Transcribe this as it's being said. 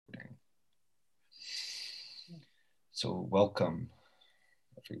So welcome,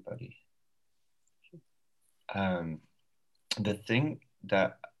 everybody. The thing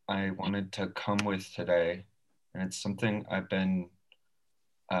that I wanted to come with today, and it's something I've been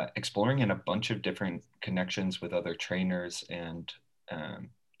exploring in a bunch of different connections with other trainers and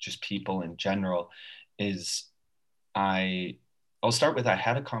just people in general, is I. I'll start with I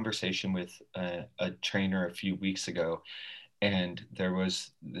had a conversation with a trainer a few weeks ago, and there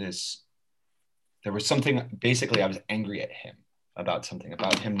was something. Basically, I was angry at him about something,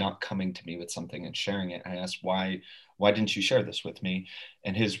 about him not coming to me with something and sharing it. I asked why didn't you share this with me?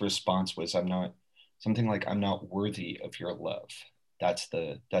 And his response was, I'm not, something like, I'm not worthy of your love. That's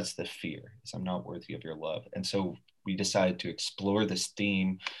the fear, is I'm not worthy of your love. And so we decided to explore this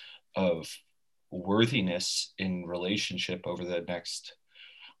theme of worthiness in relationship over the next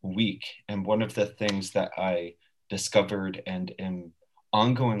week. And one of the things that I discovered and am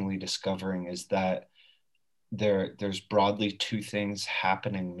ongoingly discovering is that there's broadly two things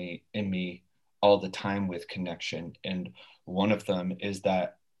happening in me all the time with connection, and one of them is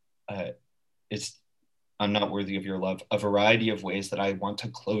that uh, it's I'm not worthy of your love, a variety of ways that I want to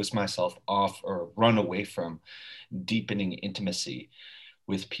close myself off or run away from deepening intimacy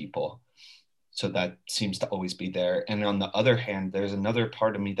with people. So that seems to always be there. And on the other hand, there's another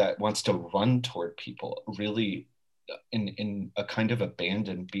part of me that wants to run toward people, really in a kind of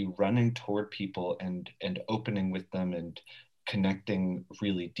abandon, be running toward people and opening with them and connecting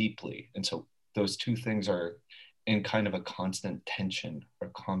really deeply. And so those two things are in kind of a constant tension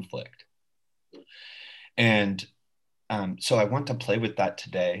or conflict. And so I want to play with that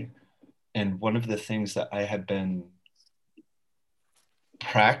today. And one of the things that I have been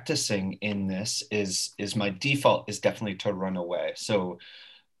practicing in this is my default is definitely to run away. So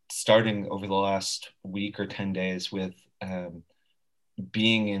starting over the last week or 10 days with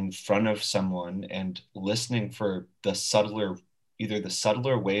being in front of someone and listening for either the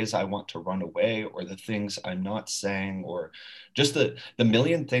subtler ways I want to run away, or the things I'm not saying, or just the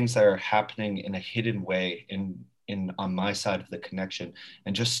million things that are happening in a hidden way in on my side of the connection,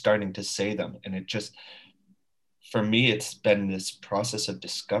 and just starting to say them. And it just, for me, it's been this process of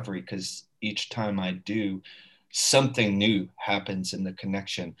discovery, because each time I do, something new happens in the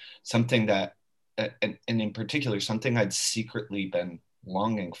connection, something that, and in particular, something I'd secretly been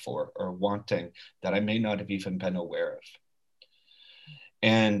longing for or wanting that I may not have even been aware of.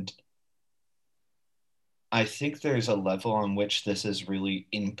 And I think there's a level on which this is really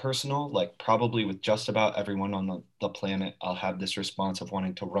impersonal, like probably with just about everyone on the planet, I'll have this response of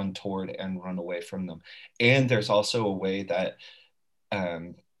wanting to run toward and run away from them. And there's also a way that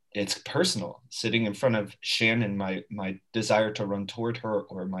um, it's personal. Sitting in front of Shannon, my desire to run toward her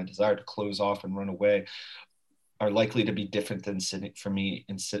or my desire to close off and run away are likely to be different than sitting for me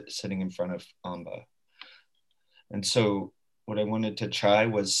and sitting in front of Amba. And so what I wanted to try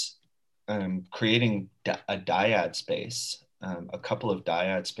was creating a dyad space, a couple of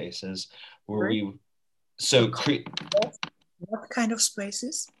dyad spaces where we, so create what kind of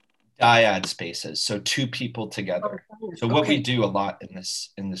spaces? Dyad spaces, so two people together. So what Okay. we do a lot in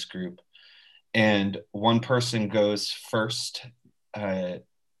this group, and one person goes first,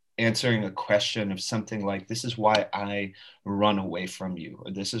 answering a question of something like, this is why I run away from you,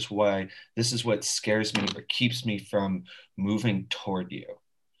 or this is what scares me or keeps me from moving toward you.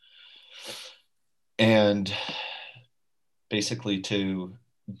 And basically to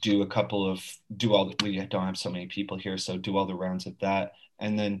do we don't have so many people here, so do all the rounds of that,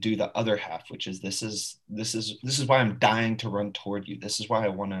 and then do the other half, which is this is why I'm dying to run toward you. This is why I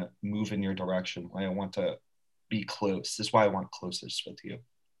want to move in your direction, why I want to be close. This is why I want closeness with you.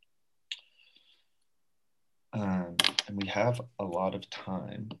 And we have a lot of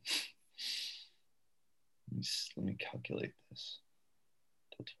time. Let me calculate this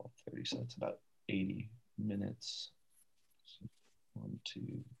till 12:30, so it's about 80 minutes. 1, 2,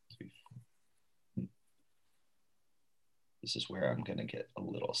 3, 4. This is where I'm going to get a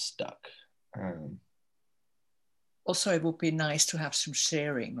little stuck. Also, it would be nice to have some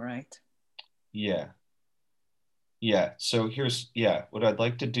sharing, right? Yeah. So what I'd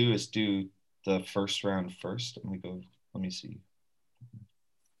like to do is do the first round first. And we go, let me see.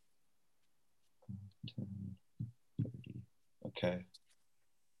 Okay.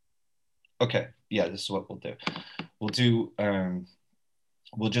 Yeah, this is what we'll do.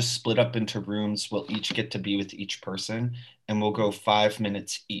 We'll just split up into rooms. We'll each get to be with each person, and we'll go 5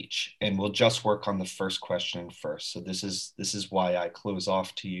 minutes each, and we'll just work on the first question first. So this is why I close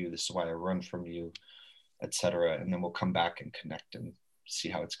off to you. This is why I run from you, etc. And then we'll come back and connect and see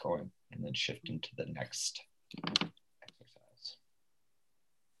how it's going, and then shift into the next exercise.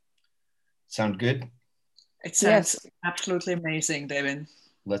 Sound good? It sounds Yes. absolutely amazing, David.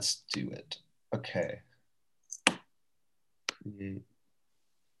 Let's do it. Okay. We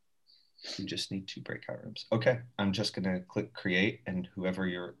just need 2 breakout rooms. Okay, I'm just gonna click create, and whoever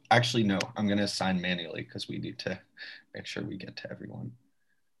you're, actually no, I'm gonna assign manually because we need to make sure we get to everyone.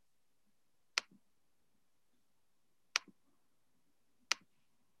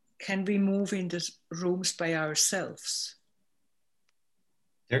 Can we move in the rooms by ourselves?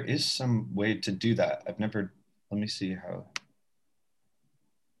 There is some way to do that. I've never, let me see how.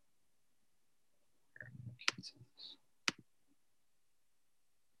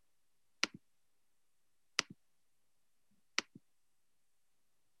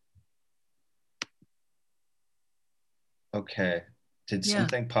 Okay. Did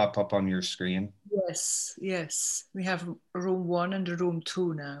something pop up on your screen? Yes, yes. We have room 1 and room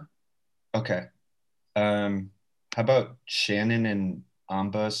 2 now. Okay. How about Shannon and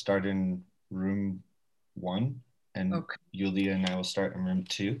Amba start in room 1, and Okay. Yulia and I will start in room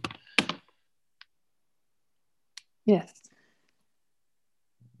 2? Yes.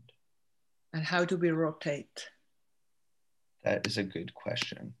 And how do we rotate? That is a good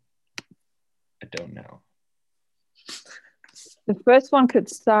question. I don't know. The first one could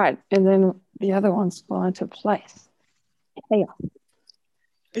start and then the other ones fall into place.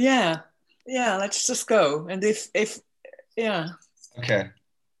 Yeah. Yeah, let's just go. And if yeah. Okay.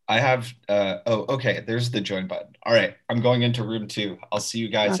 I have, okay, there's the join button. All right, I'm going into room 2. I'll see you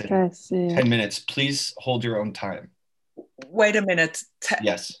guys in 10 minutes. Please hold your own time. Wait a minute.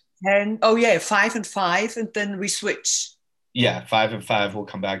 Yes. 10. Oh yeah, 5 and 5, and then we switch. Yeah, 5 and 5. We'll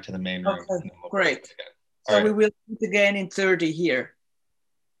come back to the main room. Okay, And then we'll great. So we will meet again in 30 here.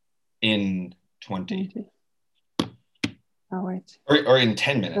 In 20. Oh, wait. Or in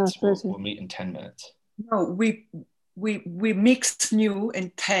 10 minutes. We'll meet in 10 minutes. No, we mixed new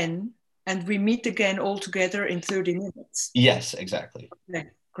in 10, and we meet again all together in 30 minutes. Yes, exactly. Okay,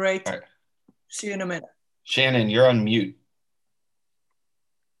 great. All right. See you in a minute. Shannon, you're on mute.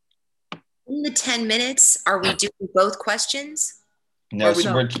 In the 10 minutes, are we doing both questions? No,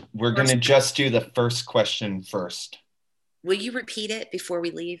 so we're going to just do the first question first. Will you repeat it before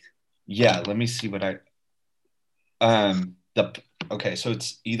we leave? Yeah, let me see what okay, so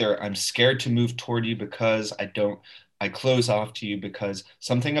it's either I'm scared to move toward you because I close off to you because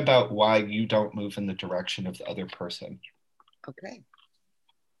something about why you don't move in the direction of the other person. Okay.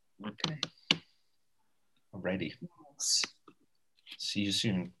 Okay. Alrighty. See you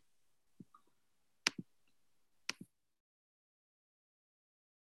soon.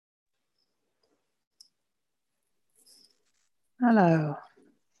 Hello.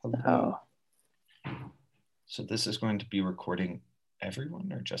 Hello. So this is going to be recording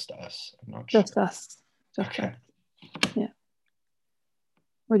everyone or just us? I'm not sure. Just us. Okay. Us. Yeah.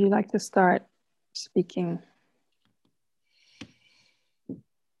 Would you like to start speaking?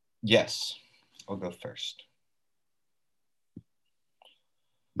 Yes, I'll go first.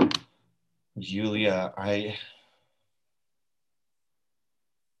 Yulia,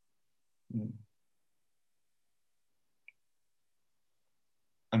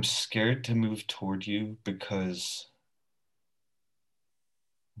 I'm scared to move toward you because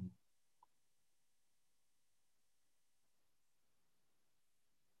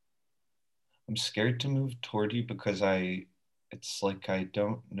it's like I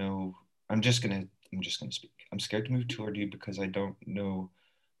don't know. I'm just gonna speak. I'm scared to move toward you because I don't know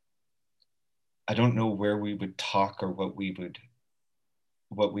where we would talk or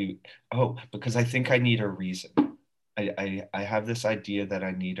because I think I need a reason. I have this idea that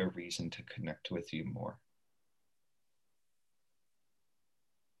I need a reason to connect with you more.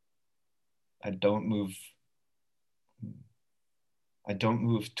 I don't move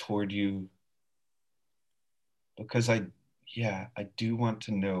toward you because I do want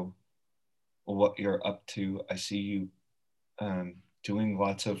to know what you're up to. I see you doing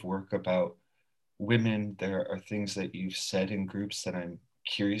lots of work about women. There are things that you've said in groups that I'm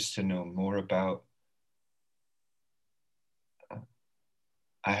curious to know more about.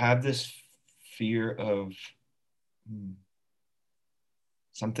 I have this fear of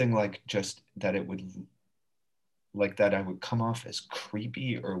something like just that it would like that I would come off as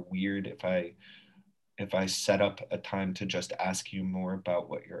creepy or weird if I set up a time to just ask you more about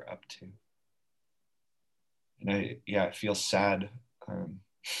what you're up to. And I feel sad. I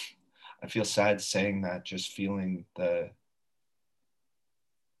feel sad saying that, just feeling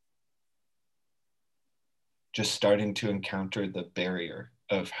just starting to encounter the barrier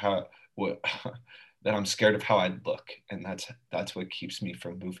of that I'm scared of how I'd look. And that's what keeps me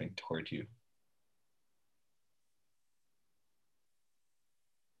from moving toward you.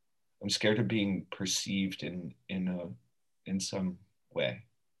 I'm scared of being perceived in some way.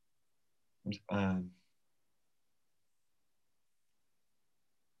 I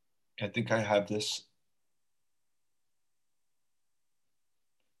think I have this.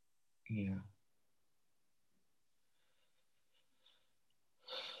 Yeah.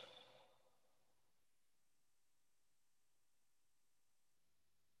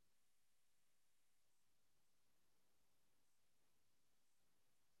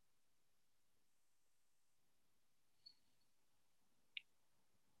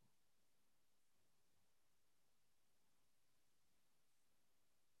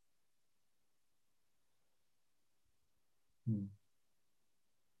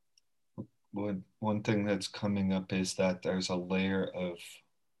 One thing that's coming up is that there's a layer of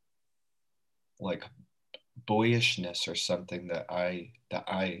like boyishness or something that I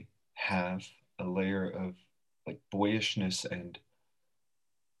have, a layer of like boyishness and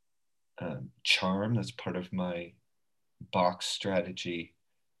charm that's part of my box strategy,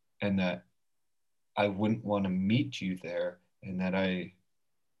 and that I wouldn't want to meet you there, and that I'm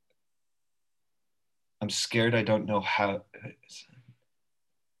scared I don't know how.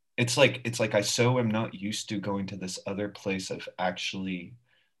 It's like I so am not used to going to this other place of actually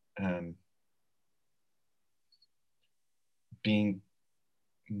um, being.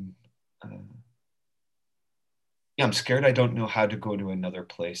 Uh, yeah, I'm scared I don't know how to go to another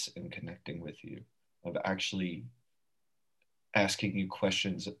place and connecting with you, of actually asking you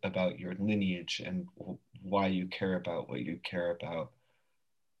questions about your lineage and why you care about what you care about.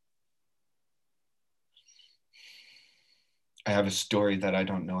 I have a story that I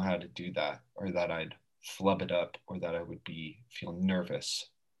don't know how to do that, or that I'd flub it up, or that I would feel nervous.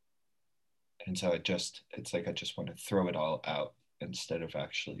 And so it's like I just want to throw it all out instead of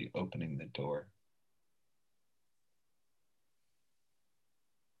actually opening the door.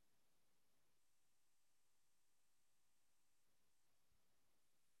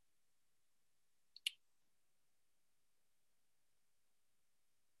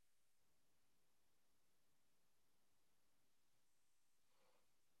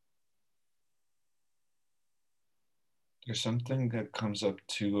 There's something that comes up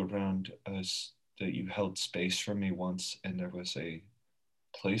too around us, that you held space for me once, and there was a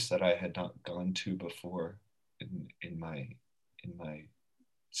place that I had not gone to before in my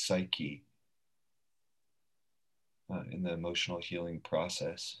psyche, in the emotional healing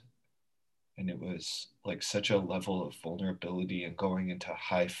process. And it was like such a level of vulnerability and going into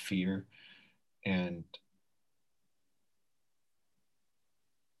high fear. And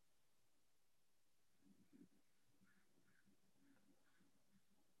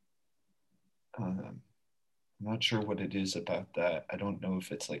I'm not sure what it is about that. I don't know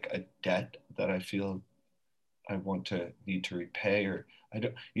if it's like a debt that I feel I need to repay, or I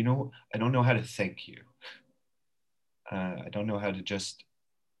don't know how to thank you. I don't know how to just,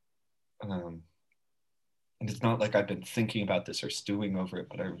 um, and it's not like I've been thinking about this or stewing over it,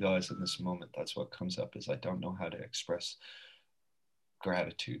 but I realize in this moment that's what comes up, is I don't know how to express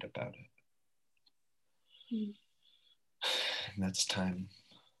gratitude about it. Mm. And that's time.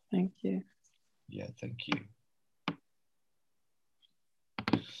 Thank you. Yeah, thank you.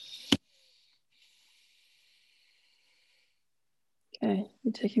 Okay,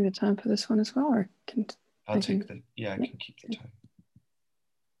 you taking the time for this one as well, or I can keep the time.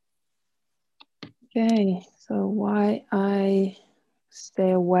 Okay, so why I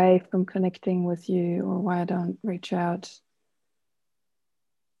stay away from connecting with you, or why I don't reach out,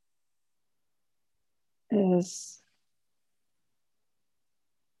 is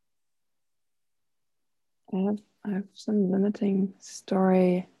I have some limiting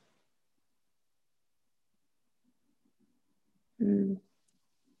story.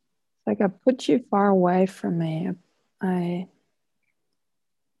 Like I put you far away from me. I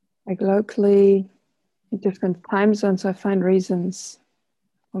like locally in different time zones, I find reasons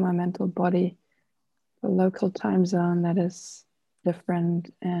for my mental body, a local time zone that is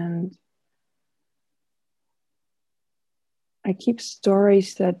different, and I keep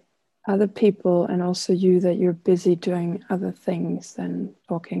stories that other people and also you, that you're busy doing other things than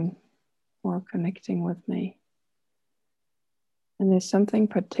talking or connecting with me. And there's something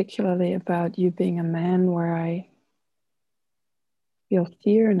particularly about you being a man where I feel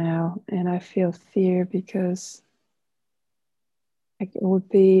fear now, and I feel fear because it would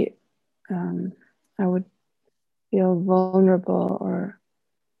be I would feel vulnerable, or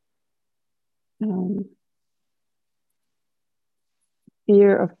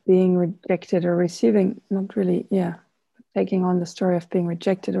fear of being rejected or receiving, not really, yeah, taking on the story of being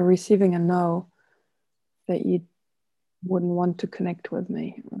rejected or receiving a no, that you wouldn't want to connect with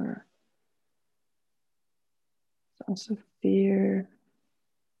me, or Also fear.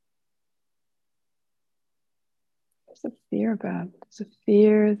 What's the fear about? It's a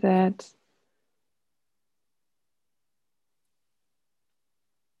fear that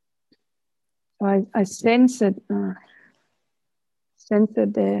I sense it. Sense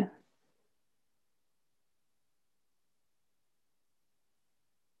that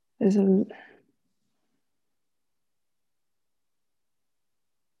there's a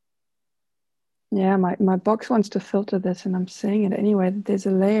yeah. My box wants to filter this, and I'm saying it anyway. There's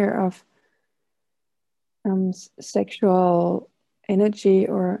a layer of sexual energy,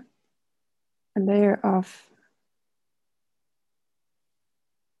 or a layer of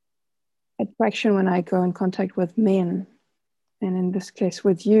attraction when I go in contact with men, and in this case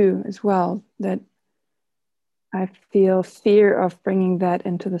with you as well, that I feel fear of bringing that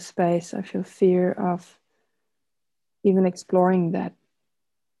into the space. I feel fear of even exploring that.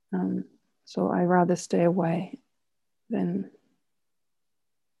 So I rather stay away than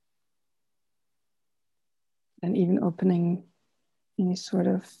even opening any sort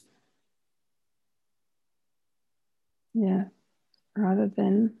of, yeah, rather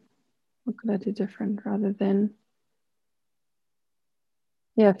than, what could I do different? Rather than,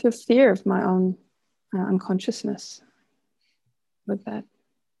 yeah, I feel fear of my own unconsciousness with that.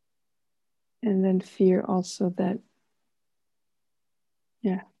 And then fear also that,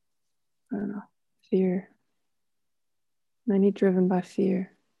 yeah, I don't know, fear, mainly driven by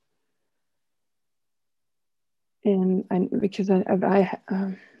fear. And because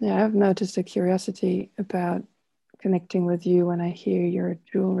I've noticed a curiosity about connecting with you when I hear you're a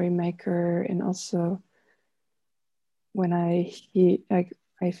jewelry maker, and also when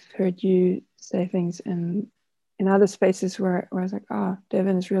I've heard you say things in other spaces where I was like, oh,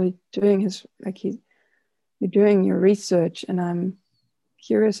 Devin is really doing you're doing your research, and I'm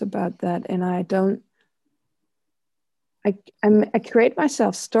curious about that. And I create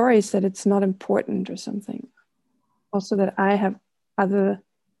myself stories that it's not important or something. Also that I have other,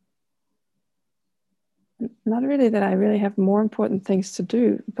 not really that I really have more important things to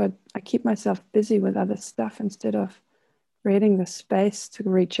do, but I keep myself busy with other stuff instead of creating the space to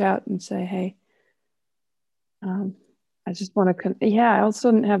reach out and say, hey, I just want to, I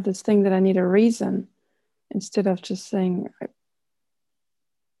also have this thing that I need a reason, instead of just saying,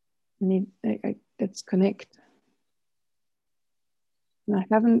 let's connect. And I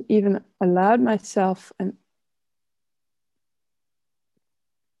haven't even allowed myself, and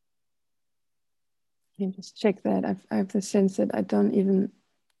you just check that. I have the sense that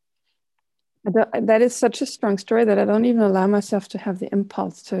that is such a strong story that I don't even allow myself to have the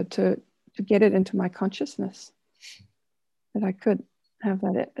impulse to get it into my consciousness, that I could have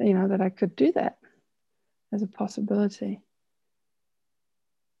that, that I could do that as a possibility.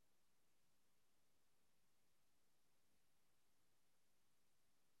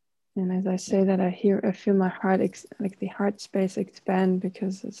 And as I say that, I feel my heart, like the heart space expand,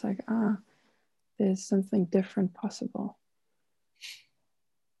 because it's like, there's something different possible.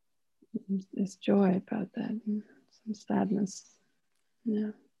 There's joy about that, some sadness.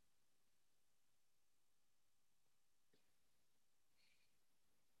 Yeah.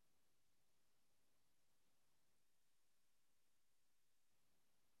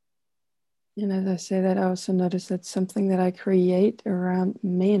 And as I say that, I also notice that something that I create around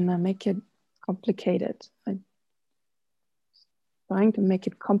men, I make it complicated. I'm trying to make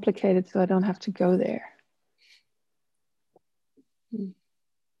it complicated so I don't have to go there.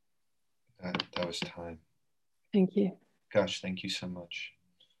 That was time. Thank you. Gosh, thank you so much.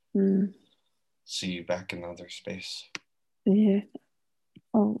 See you back in another space. Yeah.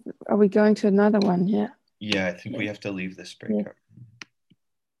 Oh, are we going to another one? Yeah. Yeah, I think we have to leave this breakout. Yeah.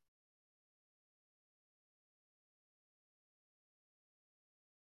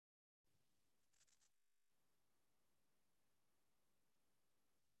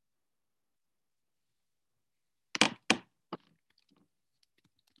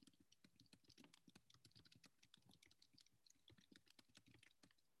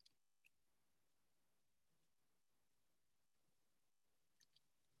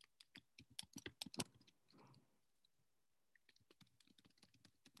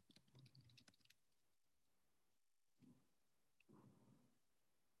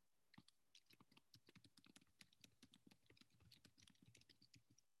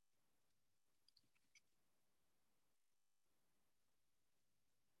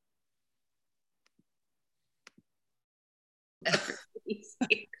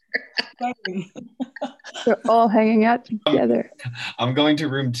 We're all hanging out together. I'm going to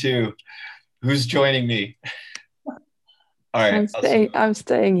room 2. Who's joining me? All right. I'm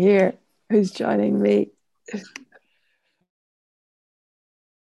staying here. Who's joining me?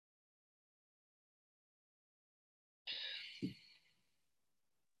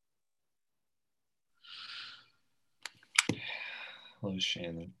 Hello,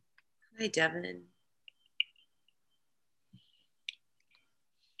 Shannon. Hi, Devin. Would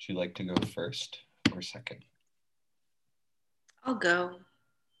you like to go first or second? I'll go.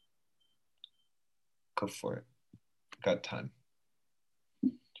 Go for it. Got time.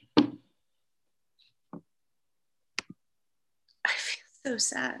 I feel so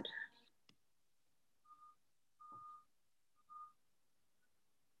sad.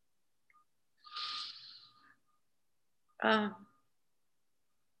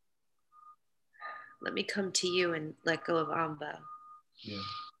 Let me come to you and let go of Amba. Yeah.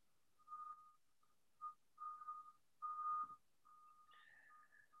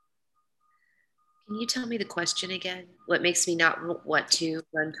 Can you tell me the question again? What makes me not want to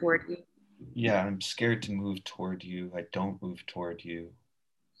run toward you? Yeah, I'm scared to move toward you. I don't move toward you.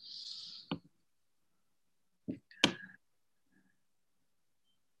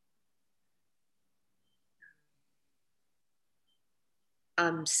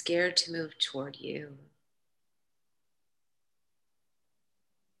 I'm scared to move toward you.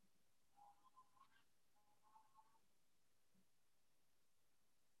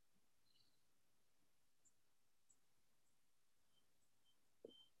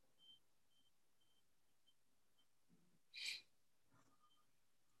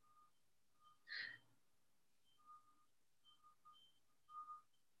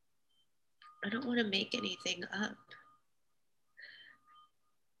 I don't want to make anything up.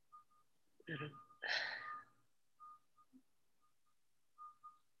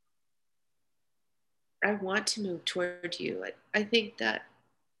 I want to move toward you. I think that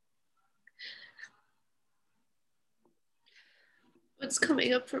what's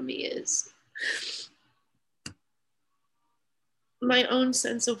coming up for me is my own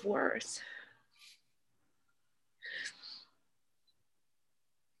sense of worth.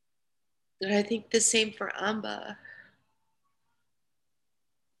 And I think the same for Amba.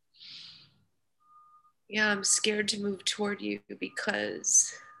 Yeah, I'm scared to move toward you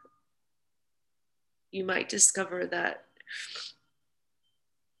because you might discover that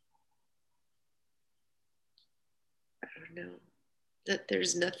I don't know, that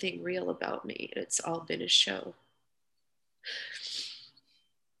there's nothing real about me. It's all been a show.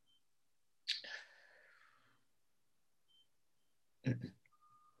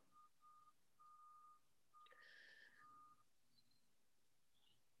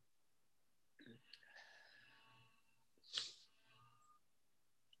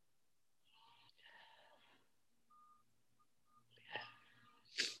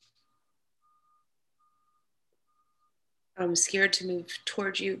 I'm scared to move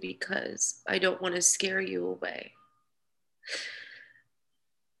toward you because I don't want to scare you away.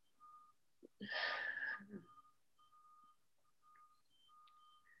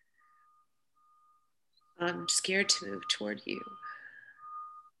 I'm scared to move toward you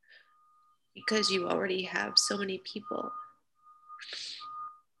because you already have so many people.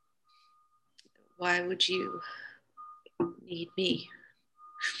 Why would you need me?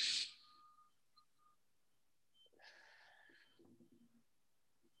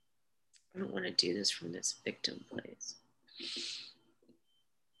 I don't want to do this from this victim place.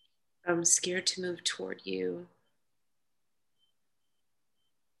 I'm scared to move toward you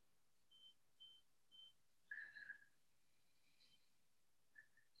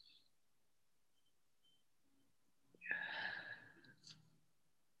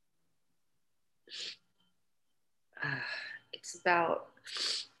it's about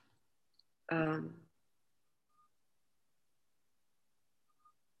um,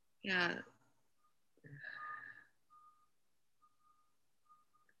 yeah,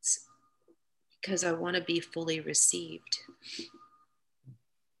 it's because I want to be fully received.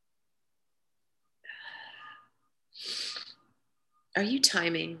 Are you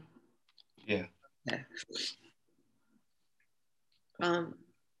timing? Yeah. Okay.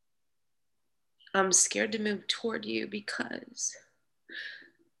 I'm scared to move toward you because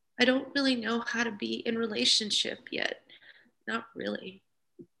I don't really know how to be in relationship yet. Not really.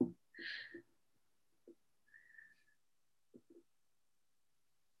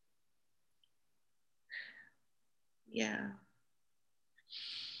 Yeah.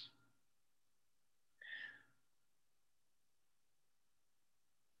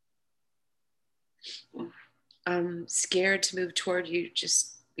 I'm scared to move toward you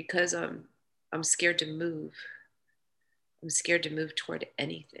just because I'm scared to move. I'm scared to move toward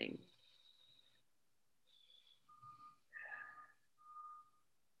anything.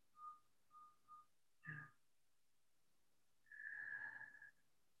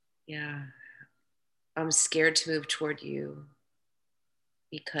 Yeah. I'm scared to move toward you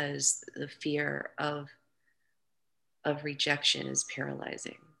because the fear of of rejection is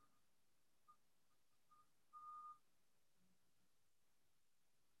paralyzing.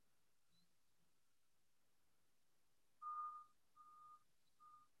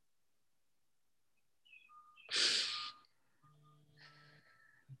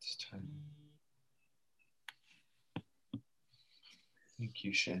 It's time. Thank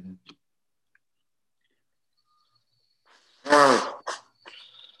you, Shannon.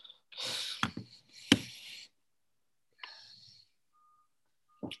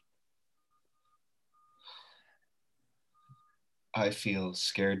 I feel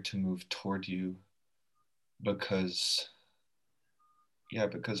scared to move toward you because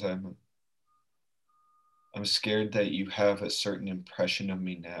I'm scared that you have a certain impression of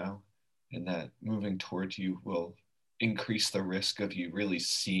me now, and that moving towards you will increase the risk of you really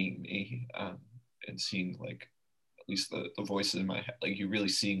seeing me, and seeing, like, at least the voices in my head, like you really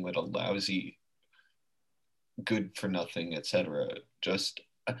seeing what a lousy, good for nothing, etc. Just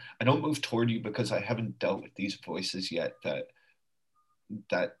I don't move toward you because I haven't dealt with these voices yet that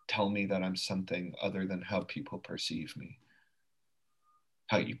tell me that I'm something other than how people perceive me,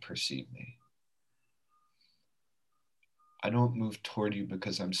 how you perceive me. I don't move toward you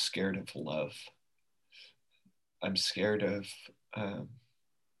because I'm scared of love. I'm scared of um,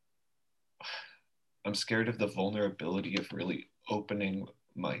 I'm scared of the vulnerability of really opening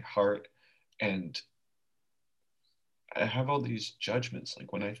my heart, and I have all these judgments.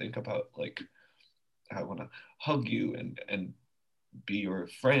 Like when I think about, like, I want to hug you and be your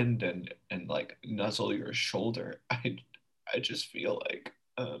friend and like nuzzle your shoulder. I just feel like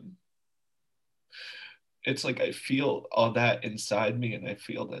it's like I feel all that inside me, and I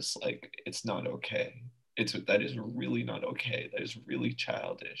feel this, like, it's not okay. That is really not okay. That is really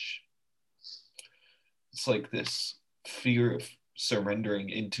childish. It's like this fear of surrendering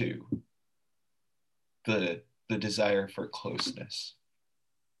into the desire for closeness.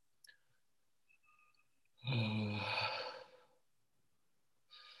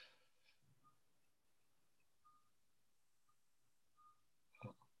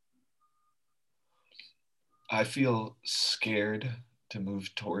 I feel scared to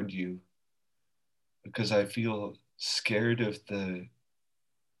move toward you because I feel scared of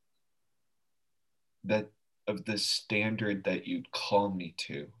that the standard that you'd call me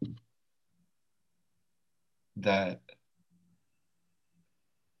to, that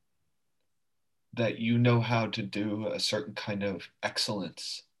you know how to do a certain kind of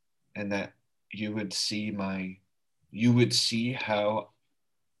excellence, and that you would see how,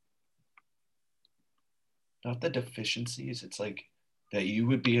 not the deficiencies, it's like that you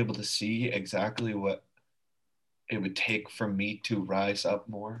would be able to see exactly what it would take for me to rise up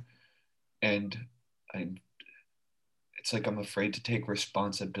more. And I'm it's like I'm afraid to take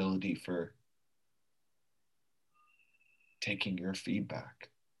responsibility for taking your feedback.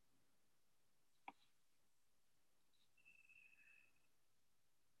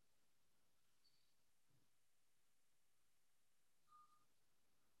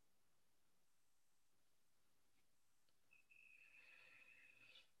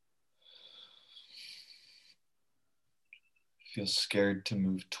 I feel scared to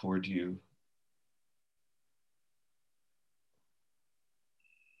move toward you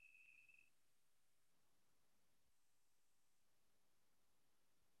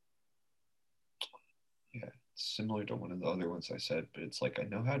yeah, it's similar to one of the other ones I said, but it's like I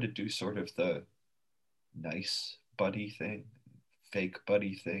know how to do sort of the nice buddy thing, fake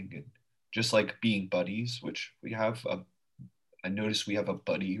buddy thing, and just like being buddies, which I notice we have a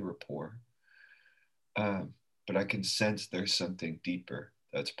buddy rapport. But I can sense there's something deeper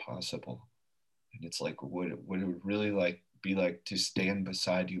that's possible. And it's like, would it really like be like to stand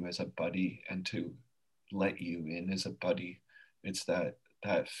beside you as a buddy and to let you in as a buddy? It's that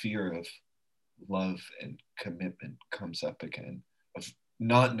fear of love and commitment comes up again, of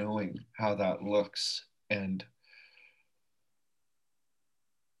not knowing how that looks, and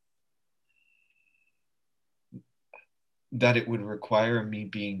that it would require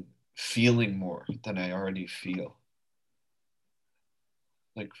me feeling more than I already feel.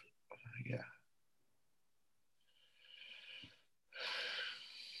 Like, yeah.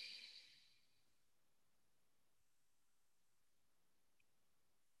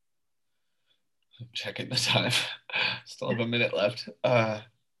 I'm checking the time. Still have a minute left. I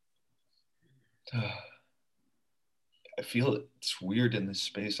feel it's weird in this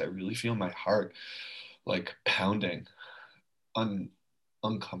space. I really feel my heart like pounding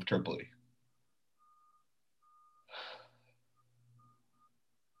uncomfortably.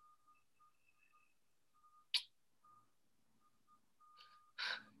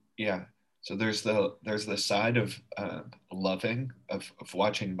 Yeah, So there's the side of loving, of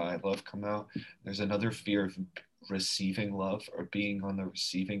watching my love come out. There's another fear of receiving love or being on the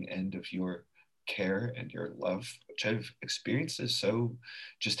receiving end of your care and your love, which I've experienced is so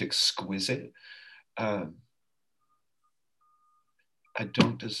just exquisite. Um, I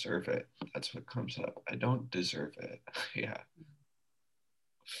don't deserve it. That's what comes up. I don't deserve it. Yeah.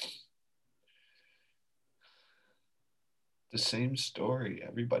 The same story.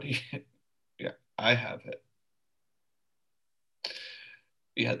 Everybody, yeah, I have it.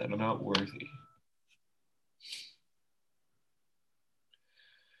 Yeah, that I'm not worthy.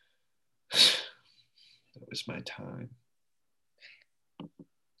 That was my time.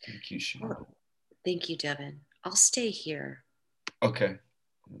 Thank you, Sheena. Thank you, Devin. I'll stay here. Okay.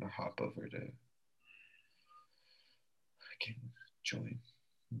 I'm gonna hop over to I can join.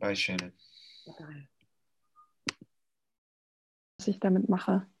 Bye, Shannon. Bye. Was ich damit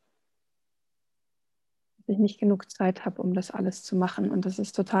mache. Dass ich nicht genug Zeit habe, um das alles zu machen. Und das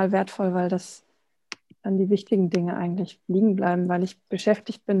ist total wertvoll, weil das dann die wichtigen Dinge eigentlich liegen bleiben, weil ich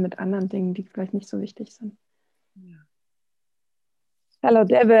beschäftigt bin mit anderen Dingen, die vielleicht nicht so wichtig sind. Ja. Hello,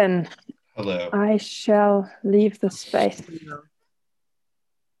 Devin. Hello. I shall leave the space. Ja.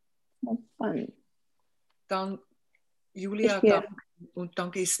 Have fun. Dann, Julia, Ich gehe. und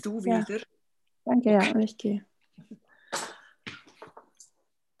dann gehst du Ja. wieder. Danke, Okay. ja, und ich gehe.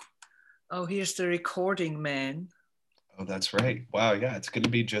 Oh, here's the recording man. Oh, that's right. Wow, yeah, it's gonna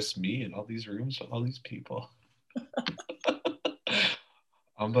be just me in all these rooms with all these people.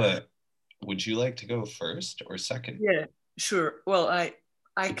 But would you like to go first or second? Yeah, sure. Well, I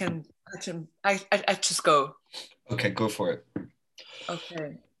just go. Okay, go for it.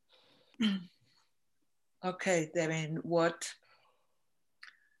 Okay. Okay, Devin,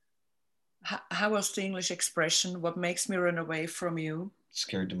 how was the English expression? What makes me run away from you?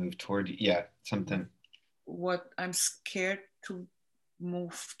 Scared to move toward you. Yeah, something. What I'm scared to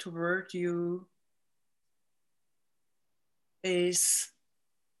move toward you is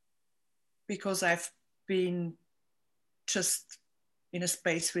because I've been just in a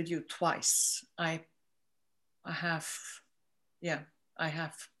space with you twice. I have, yeah,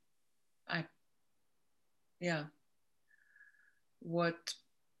 yeah. What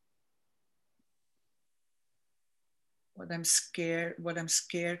I'm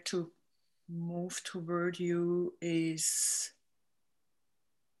scared to move toward you is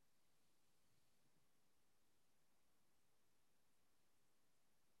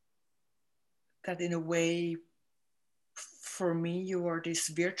that in a way, for me, you are this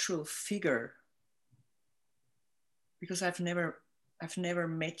virtual figure, because I've never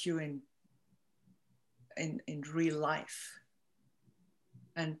met you in real life.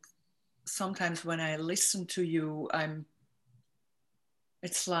 And sometimes when I listen to you,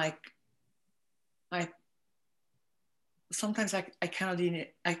 it's like sometimes I cannot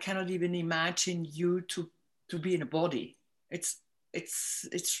even imagine you to be in a body.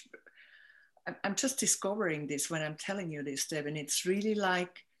 I'm just discovering this when I'm telling you this, Devin. It's really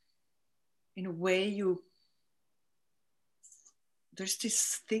like, in a way, there's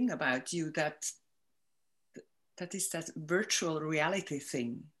this thing about you that is that virtual reality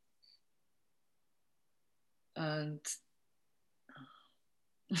thing. And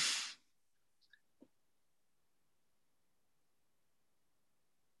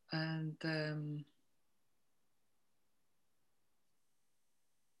and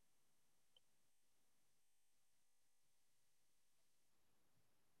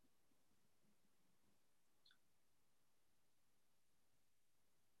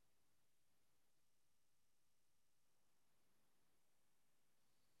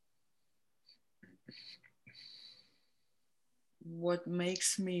what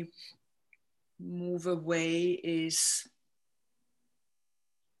makes me move away is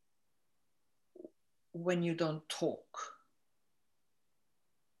when you don't talk,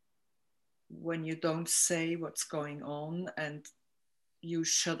 when you don't say what's going on, and you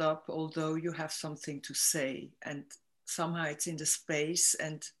shut up although you have something to say, and somehow it's in the space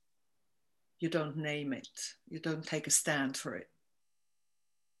and you don't name it, you don't take a stand for it.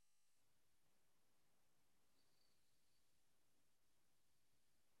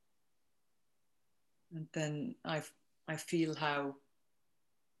 And then I feel how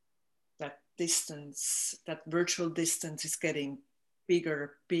that distance, that virtual distance, is getting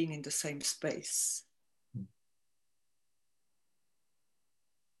bigger being in the same space.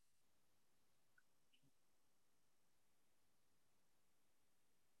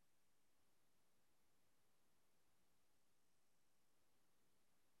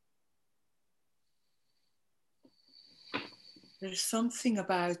 There's something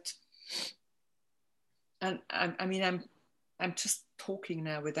about And I mean, I'm just talking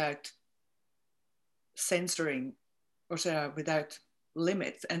now without censoring, or sorry, without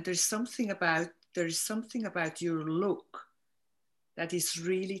limits. And there is something about your look that is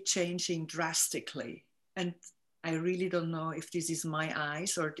really changing drastically. And I really don't know if this is my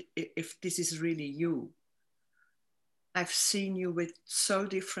eyes or if this is really you. I've seen you with so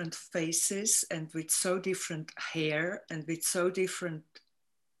different faces and with so different hair and with so different.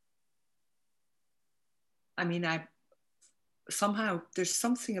 I mean, I somehow there's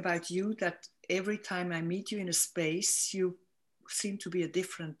something about you that every time I meet you in a space, you seem to be a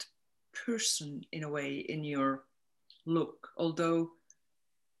different person in a way in your look, although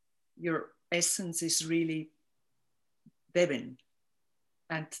your essence is really Devin.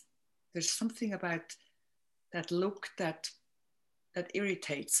 And there's something about that look that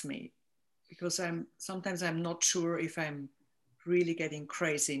irritates me, because I'm not sure if I'm really getting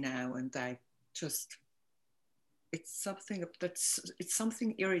crazy now, and I just it's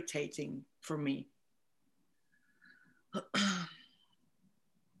something irritating for me.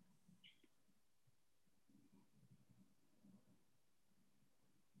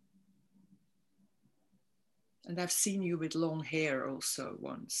 And I've seen you with long hair also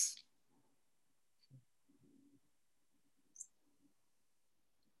once.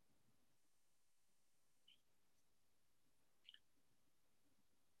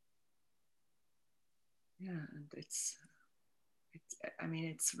 Yeah, and I mean,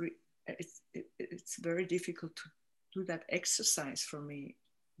 it's very difficult to do that exercise for me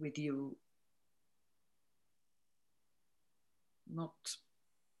with you. Not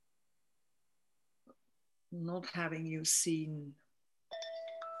not having you seen,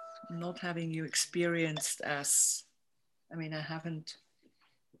 not having you experienced as, I mean, I haven't,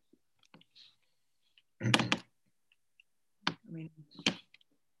 I mean,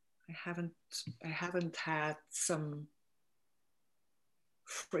 I haven't had some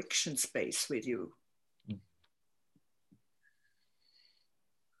friction space with you.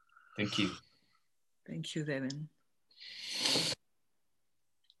 Thank you. Thank you, Devin.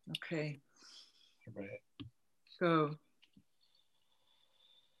 Okay. All right. Go.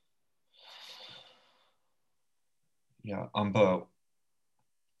 Yeah, Amba,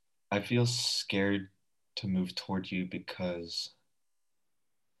 I feel scared to move toward you because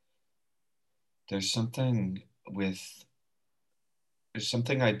there's something with there's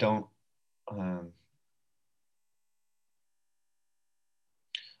something um, I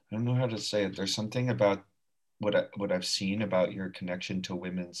don't know how to say it. There's something about what I've seen about your connection to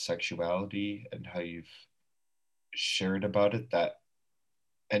women's sexuality and how you've shared about it, that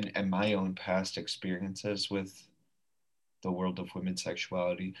and my own past experiences with the world of women's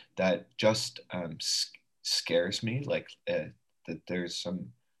sexuality, that just scares me, like that there's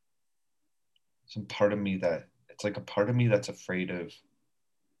some part of me that it's like a part of me that's afraid of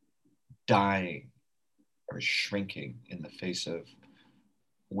dying or shrinking in the face of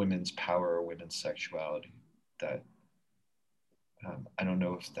women's power or women's sexuality. That I don't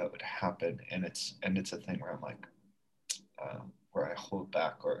know if that would happen, and it's a thing where I'm like, where I hold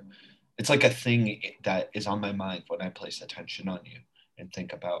back, or it's like a thing that is on my mind when I place attention on you and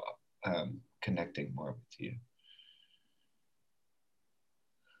think about connecting more with you.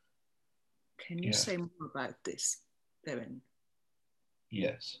 Can you say more about this, Devin?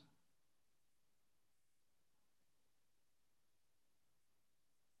 Yes.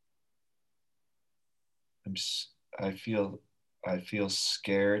 I feel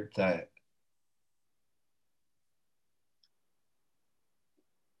scared that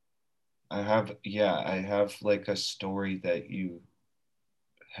I have like a story that you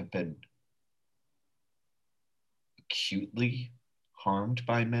have been acutely harmed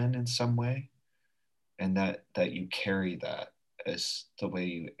by men in some way, and that you carry that as the way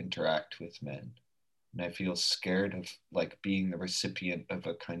you interact with men. And I feel scared of like being the recipient of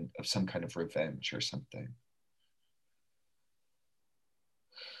some kind of revenge or something.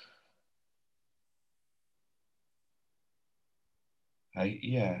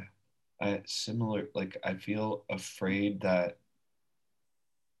 I similar, like I feel afraid that,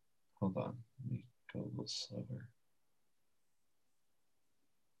 hold on, let me go a little slower.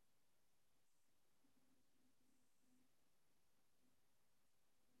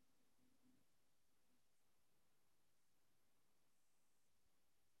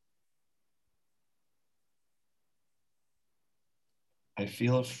 I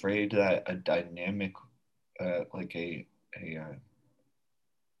feel afraid that a dynamic, like a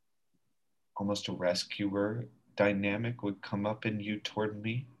almost a rescuer dynamic would come up in you toward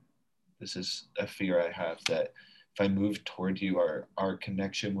me. This is a fear I have, that if I moved toward you, our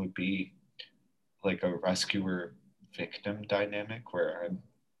connection would be like a rescuer victim dynamic where I'm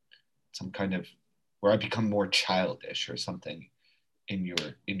some kind of, where I become more childish or something in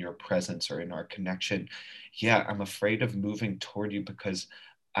your presence or in our connection. Yeah, I'm afraid of moving toward you because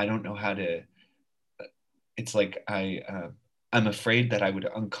I don't know how to. It's like I'm afraid that I would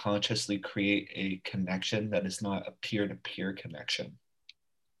unconsciously create a connection that is not a peer-to-peer connection,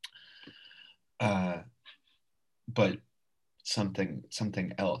 but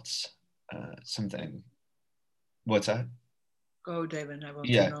something else, something. What's that? Go, David. I want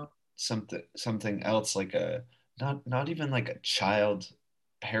to Yeah, know. something else, like a, not even like a child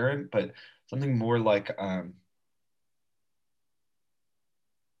parent, but something more like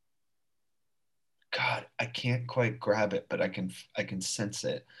God, I can't quite grab it, but I can sense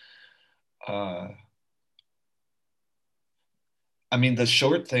it. Uh, I mean, the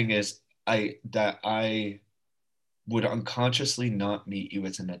short thing is I would unconsciously not meet you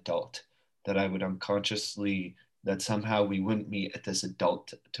as an adult. That I would unconsciously, that somehow we wouldn't meet at this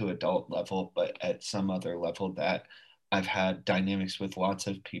adult to adult level, but at some other level that I've had dynamics with lots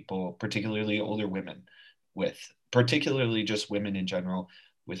of people, particularly older women, with particularly just women in general.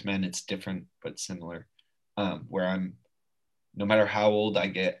 With men, it's different but similar. Where I'm, no matter how old I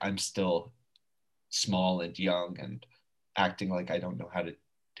get, I'm still small and young and acting like I don't know how to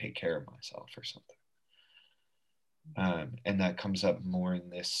take care of myself or something. And that comes up more in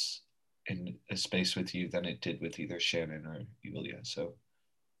this, in a space with you than it did with either Shannon or Yulia. So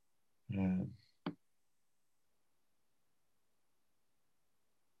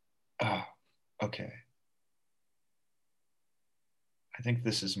oh, okay. I think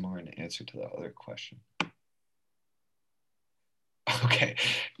this is more an answer to the other question. Okay.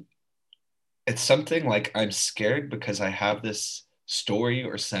 It's something like I'm scared because I have this story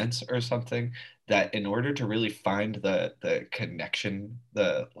or sense or something that in order to really find the connection,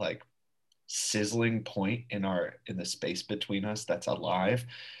 the like sizzling point in the space between us that's alive,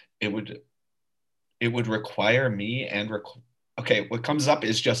 it would require me and okay, what comes up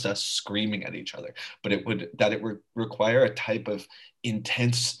is just us screaming at each other, but it would require a type of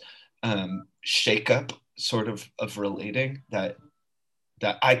intense shakeup sort of relating that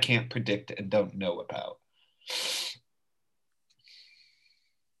I can't predict and don't know about.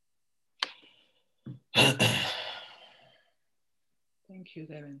 Thank you,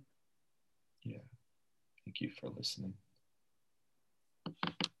 David. Yeah, thank you for listening.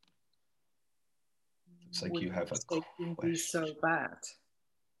 Looks like Would you have a shaking question. be so bad?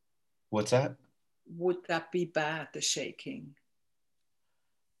 What's that? Would that be bad, the shaking?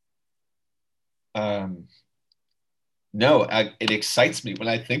 No, it excites me when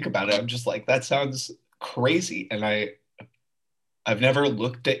I think about it. I'm just like, that sounds crazy, and I've never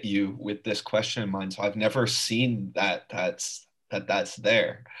looked at you with this question in mind, so I've never seen that's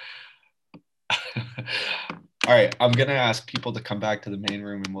there. All right, I'm gonna ask people to come back to the main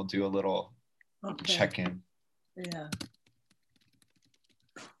room, and we'll do a little check-in. Yeah.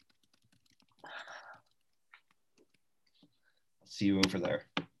 I'll see you over there.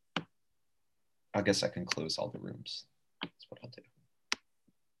 I guess I can close all the rooms. That's what I'll do.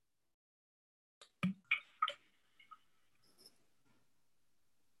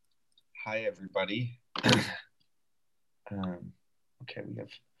 Hi, everybody. Okay, we have,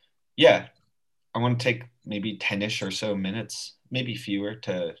 yeah, I want to take maybe 10-ish or so minutes, maybe fewer,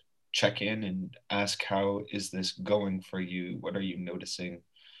 to check in and ask, how is this going for you? What are you noticing?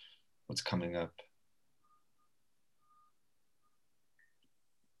 What's coming up?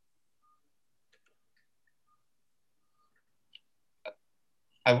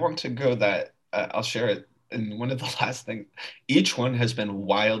 I want to go that I'll share it. And one of the last things, each one has been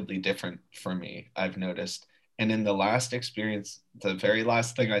wildly different for me, I've noticed. And in the last experience, the very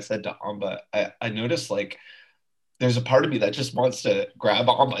last thing I said to Amba, I noticed like there's a part of me that just wants to grab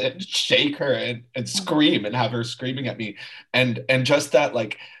Amba and shake her and scream and have her screaming at me. And just that,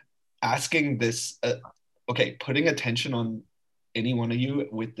 like, asking this, okay, putting attention on any one of you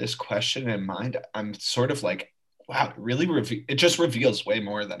with this question in mind, I'm sort of like, wow, it really it just reveals way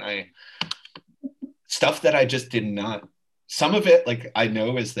more than stuff that I just did not. Some of it, like, I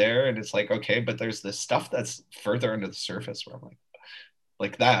know is there, and it's like, okay, but there's this stuff that's further under the surface where I'm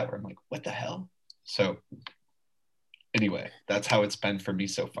like that, where I'm like, what the hell? So anyway, that's how it's been for me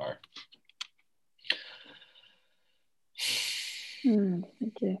so far.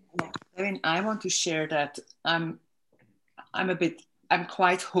 Thank you. I mean, I want to share that I'm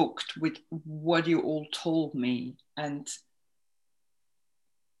quite hooked with what you all told me, and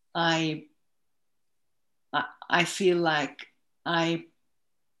I feel like I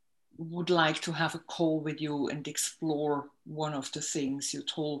would like to have a call with you and explore one of the things you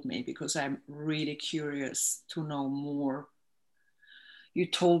told me, because I'm really curious to know more. You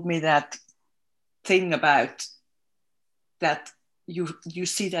told me that thing about that you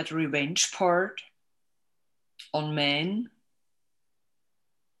see that revenge part on men,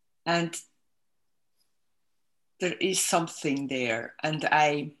 and there is something there, and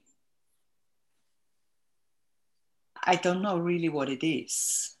I don't know really what it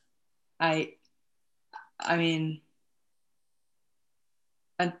is. I mean,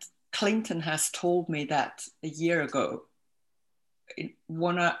 and Clinton has told me that a year ago in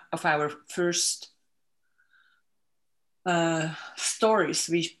one of our first stories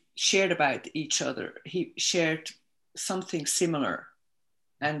we shared about each other. He shared something similar,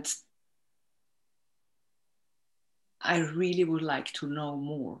 and I really would like to know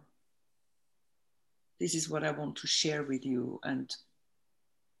more. This is what I want to share with you, and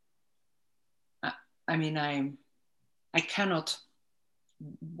I mean, I cannot.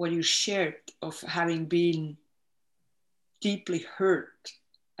 What you shared of having been deeply hurt,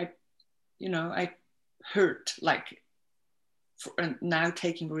 I hurt like, and now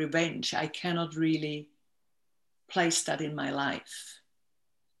taking revenge. I cannot really place that in my life,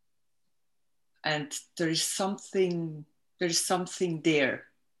 and there is something there,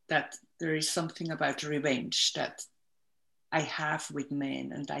 that there is something about revenge that I have with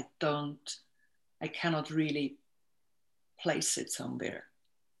men, and I cannot really place it somewhere.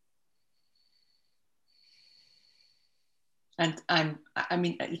 And I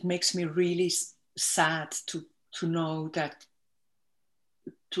mean, it makes me really sad to know that,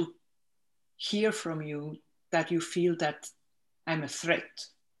 to hear from you that you feel that I'm a threat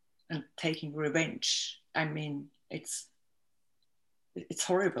and taking revenge. I mean, it's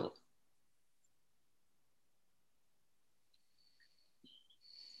horrible.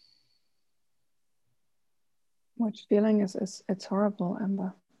 Which feeling is it's horrible,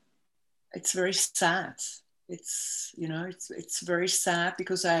 Amber? It's very sad. It's, it's very sad,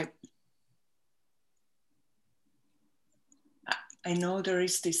 because I know there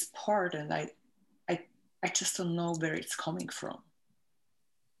is this part, and I just don't know where it's coming from.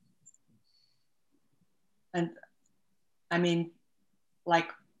 And I mean,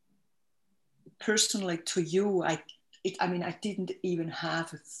 like, personally to you, I didn't even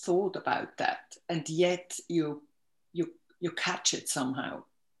have a thought about that, and yet you catch it somehow.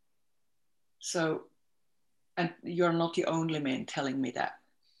 So, and you're not the only man telling me that.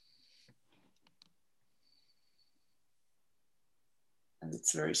 And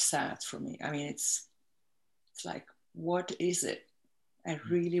it's very sad for me. I mean, it's like, what is it? I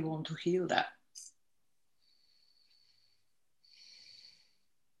really want to heal that.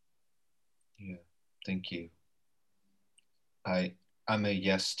 Yeah, thank you. I'm a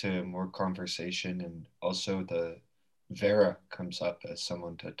yes to more conversation, and also the Vera comes up as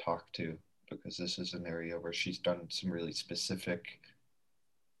someone to talk to, because this is an area where she's done some really specific,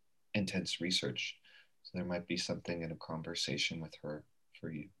 intense research. So there might be something in a conversation with her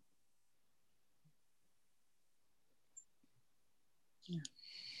for you. Yeah.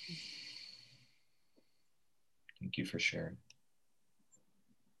 Thank you for sharing.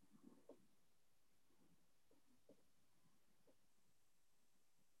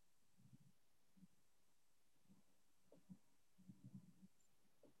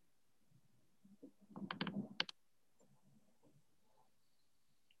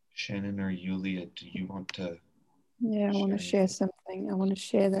 Shannon or Yulia, do you want to? Yeah, I want to share something. I want to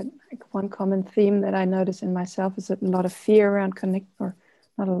share that, like, one common theme that I notice in myself is a lot of fear around or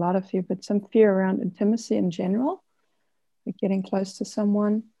not a lot of fear, but some fear around intimacy in general, like getting close to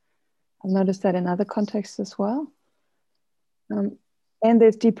someone. I've noticed that in other contexts as well. And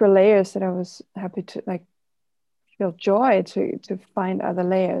there's deeper layers that I was happy to, like, feel joy to find other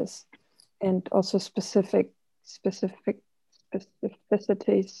layers, and also specific specificities,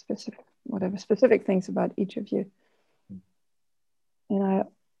 specific things about each of you. And I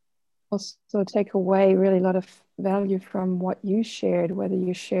also take away really a lot of value from what you shared, whether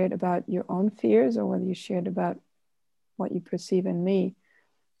you shared about your own fears or whether you shared about what you perceive in me.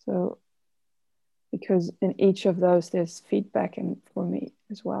 So, because in each of those, there's feedback for me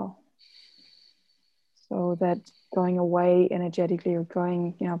as well. So that going away energetically, or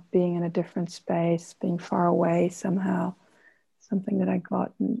going, being in a different space, being far away somehow, something that I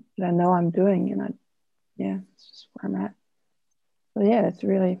got and that I know I'm doing, and it's just where I'm at. So yeah, it's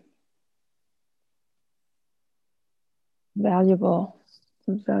really valuable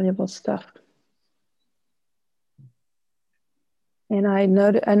stuff. And I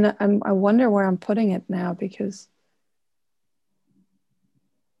know, and I wonder where I'm putting it now, because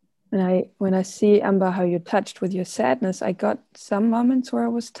And when I see, Amber, how you're touched with your sadness, I got some moments where I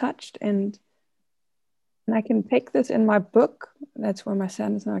was touched, and I can pick this in my book. That's where my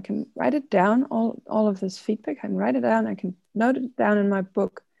sadness, and I can write it down, all of this feedback. I can write it down, I can note it down in my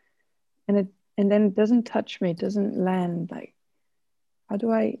book, and then it doesn't touch me, it doesn't land. Like, how do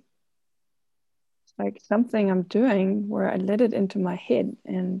I, it's like something I'm doing where I let it into my head,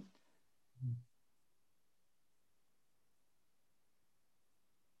 and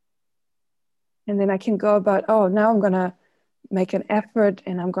then I can go about, oh, now I'm gonna make an effort,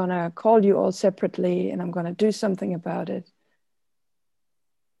 and I'm gonna call you all separately, and I'm gonna do something about it.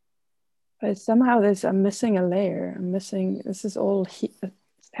 But somehow I'm missing a layer. This is all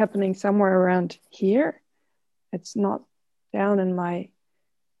happening somewhere around here. It's not down in my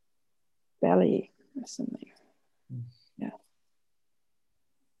belly or something. Yeah.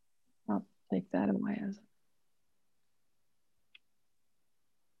 I'll take that away as.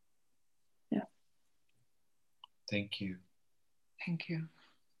 Yeah. Thank you. Thank you.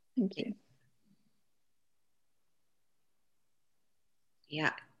 Thank you.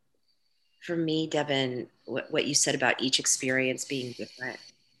 Yeah. For me, Devin, what you said about each experience being different,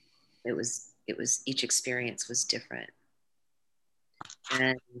 it was each experience was different,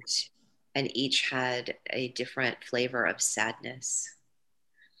 and each had a different flavor of sadness,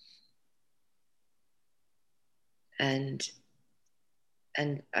 and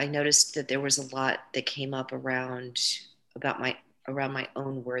I noticed that there was a lot that came up around my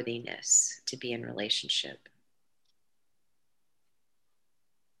own worthiness to be in relationship.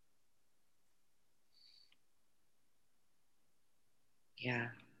 Yeah.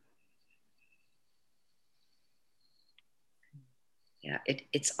 Yeah,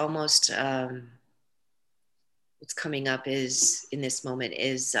 it's almost what's coming up is in this moment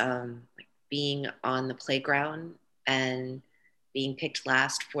is like being on the playground and being picked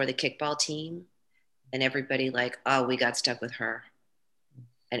last for the kickball team, and everybody like, oh, we got stuck with her,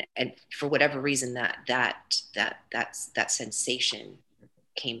 and for whatever reason that sensation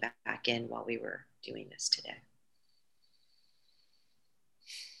came back in while we were doing this today.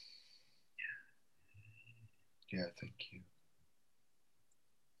 Yeah, thank you.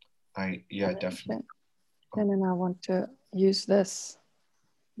 Definitely. And then I want to use this,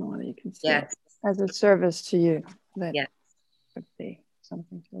 whether you can see Yes. it, as a service to you. That Yes. could be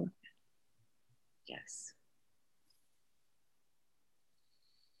something to look at. Yes.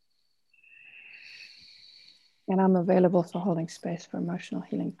 And I'm available for holding space for emotional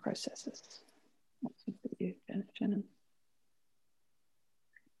healing processes. That's for you, Shannon.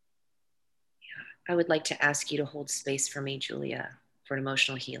 I would like to ask you to hold space for me, Julia, for an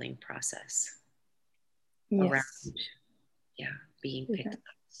emotional healing process. Yes. Around, being picked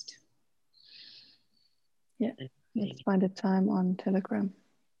last. Yeah, let's find a time on Telegram.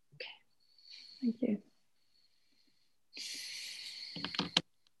 Okay. Thank you.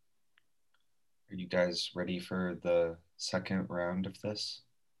 Are you guys ready for the second round of this?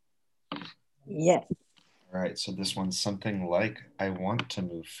 Yes. All right, so this one's something like, I want to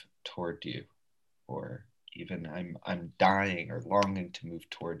move toward you, or even I'm dying or longing to move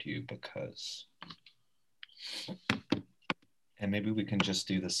toward you because. And maybe we can just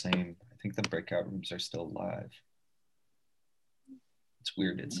do the same. I think the breakout rooms are still live. It's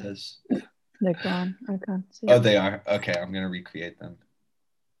weird, it says. They're gone. I can't see. Oh, they are? Okay, I'm going to recreate them.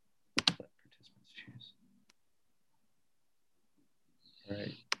 Let participants choose. All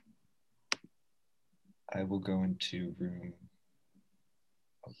right. I will go into room.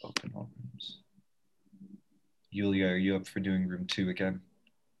 I'll open all rooms. Yulia, are you up for doing room 2 again?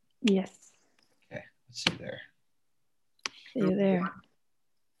 Yes. Okay, let's see there. See you there.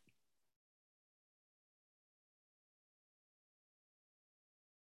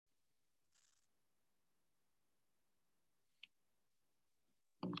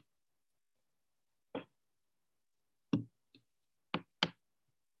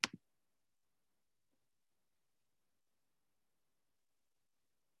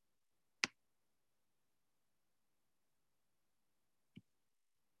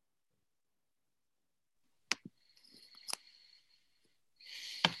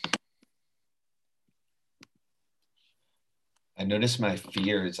 I notice my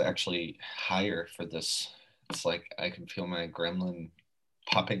fear is actually higher for this. It's like I can feel my gremlin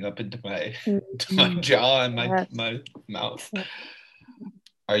popping up into my jaw and my mouth.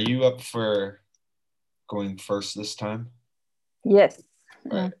 Are you up for going first this time? Yes.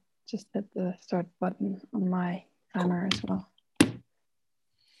 Right. Just hit the start button on my timer as well.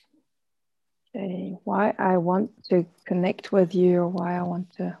 Okay, why I want to connect with you, or why I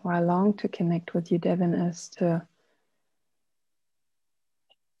long to connect with you, Devin, is to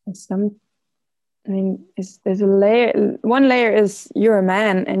some, I mean, there's a layer. One layer is you're a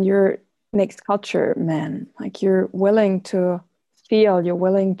man and you're mixed culture man. Like you're willing to feel, you're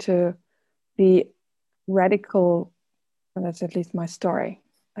willing to be radical. And that's at least my story.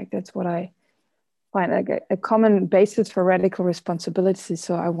 Like that's what I find like a common basis for radical responsibility.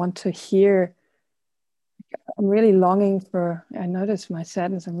 So I want to hear. I'm really longing for. I notice my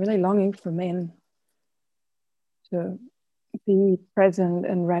sadness. I'm really longing for men to be present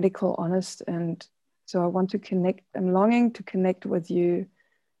and radical, honest, and so I want to connect. I'm longing to connect with you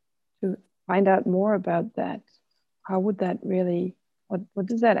to find out more about that. How would that really? What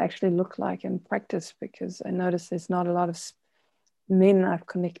does that actually look like in practice? Because I notice there's not a lot of men I've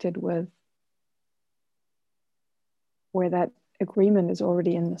connected with where that agreement is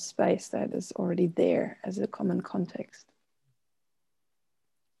already in the space, that is already there as a common context.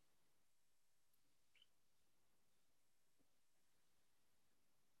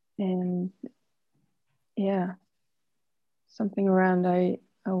 And yeah, something around I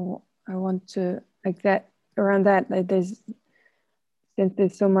want to like that around that. Like since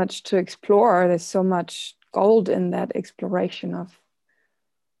there's so much to explore, there's so much gold in that exploration of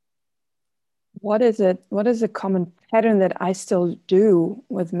what is a common pattern that I still do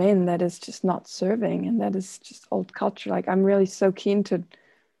with men that is just not serving, and that is just old culture. Like I'm really so keen to,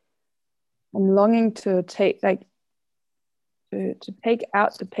 I'm longing to take like to take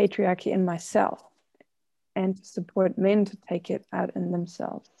out the patriarchy in myself and to support men to take it out in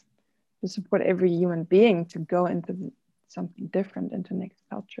themselves, to support every human being to go into something different, into next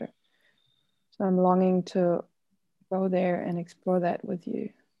culture. So I'm longing to go there and explore that with you.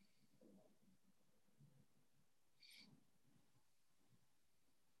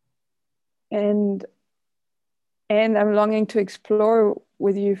 And I'm longing to explore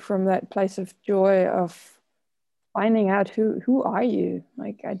with you from that place of joy of finding out who are you?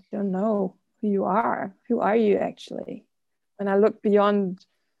 Like I don't know who you are. Who are you actually? When I look beyond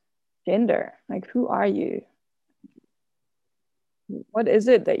gender, like who are you? What is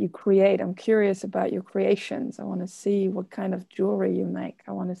it that you create? I'm curious about your creations. I want to see what kind of jewelry you make.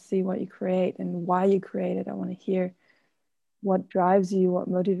 I want to see what you create and why you create it. I want to hear what drives you, what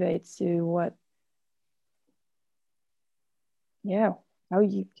motivates you, how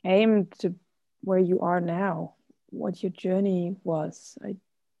you came to where you are now, what your journey was. I'm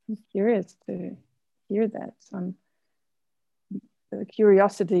curious to hear that. So the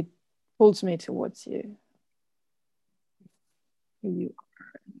curiosity pulls me towards you, who you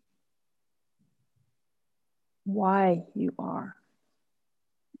are, why you are.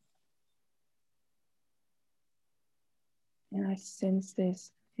 And I sense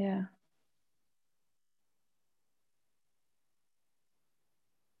this, yeah.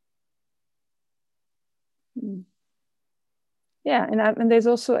 Yeah, and there's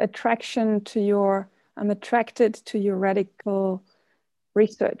also attraction to I'm attracted to your radical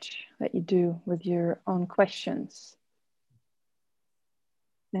research that you do with your own questions.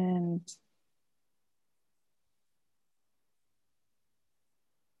 And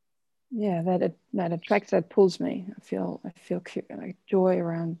yeah, that attracts, that pulls me. I feel like joy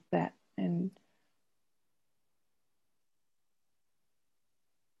around that. And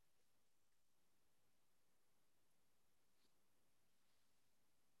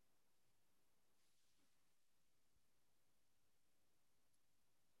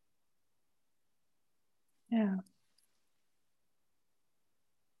yeah.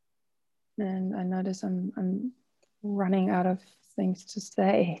 And I notice I'm running out of things to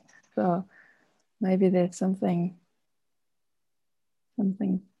say. So maybe there's something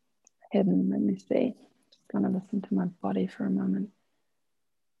hidden. Let me see. Just gonna listen to my body for a moment.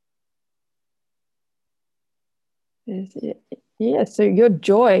 Yeah, so your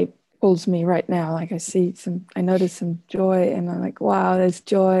joy pulls me right now. Like I notice some joy and I'm like, wow, there's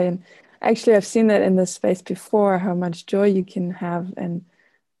joy. And actually I've seen that in this space before, how much joy you can have and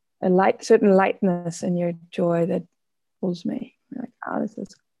certain lightness in your joy that pulls me. I'm like, oh, this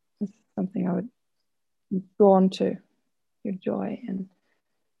is something I would be drawn to, your joy. And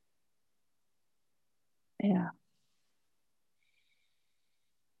yeah.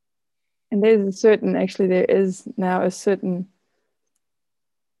 And there is now a certain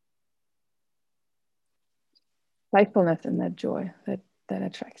playfulness in that joy that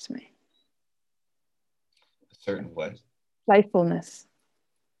attracts me. A certain what? Playfulness.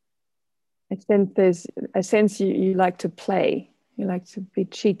 I sense you like to play. You like to be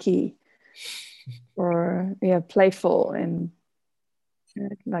cheeky or playful, and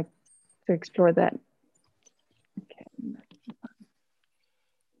I'd like to explore that. Okay.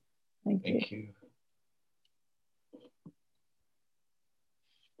 Thank you.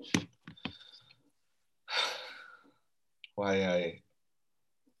 why I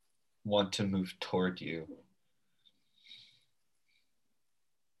want to move toward you.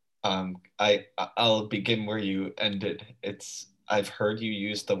 I'll begin where you ended. I've heard you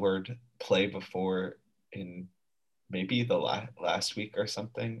use the word play before in maybe the last week or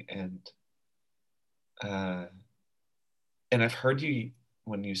something, uh, and I've heard you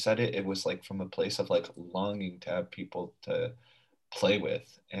when you said it. It was like from a place of like longing to have people to play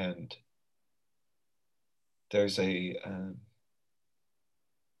with, and there's a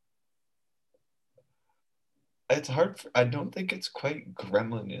it's hard. I don't think it's quite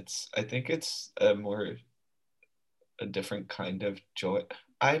gremlin. I think it's a different kind of joy.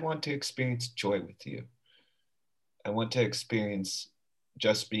 I want to experience joy with you. I want to experience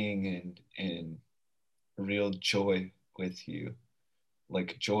just being in real joy with you,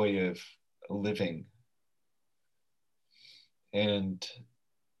 like joy of living. And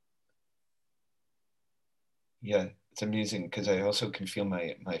yeah, it's amazing because I also can feel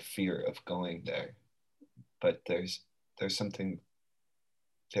my fear of going there, but there's something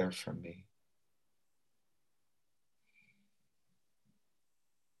there for me.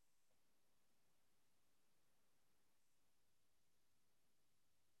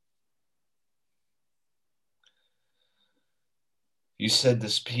 You said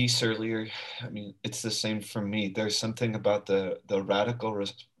this piece earlier. I mean, it's the same for me. There's something about the radical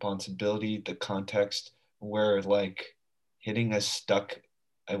responsibility, the context where like hitting a stuck.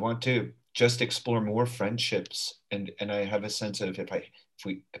 I want to just explore more friendships, and I have a sense of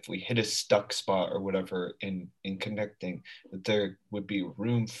if we hit a stuck spot or whatever in connecting, that there would be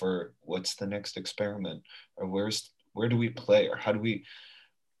room for what's the next experiment, or where do we play, or how do we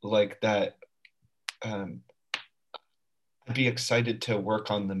like that. Um, I'd be excited to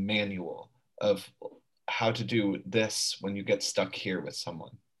work on the manual of how to do this when you get stuck here with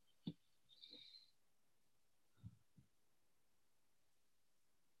someone.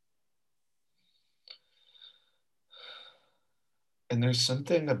 And there's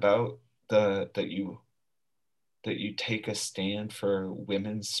something about the that you take a stand for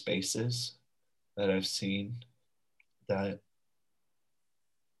women's spaces that I've seen that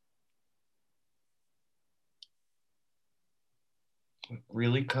what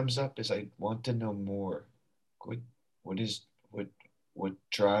really comes up is I want to know more. What what is what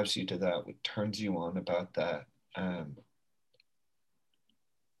drives you to that? What turns you on about that? And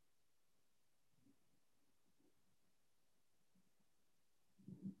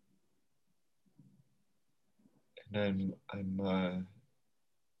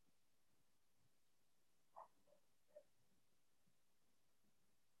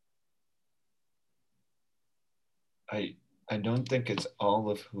I I don't think it's all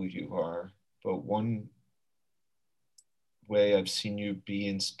of who you are, but one way I've seen you be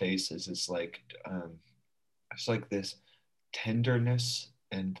in spaces is like it's like this tenderness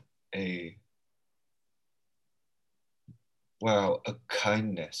and a a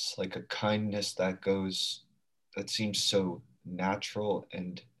kindness, like a kindness that seems so natural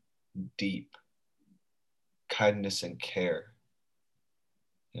and deep, kindness and care.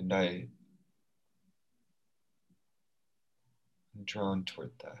 And I'm drawn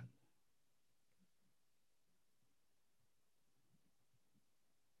toward that.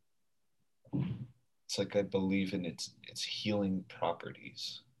 It's like I believe in its healing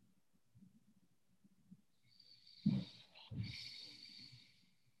properties.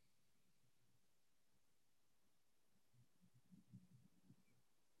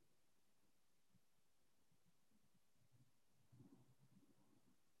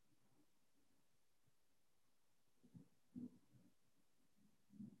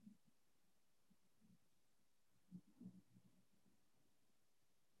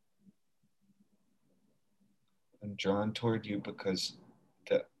 I'm drawn toward you because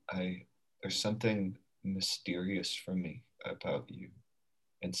that I there's something mysterious for me about you.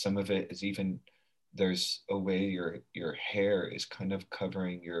 And some of it is even there's a way your hair is kind of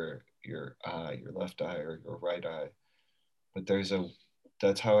covering your eye, your left eye or your right eye. But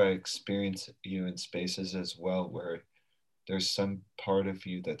that's how I experience you in spaces as well, where there's some part of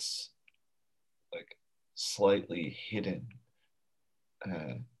you that's like slightly hidden,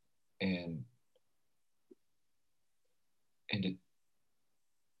 uh, and and it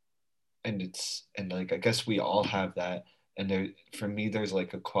and it's and like I guess we all have that. And there for me there's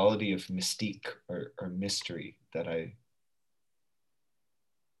like a quality of mystique or mystery that I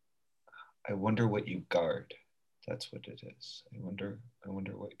wonder what you guard. That's what it is. I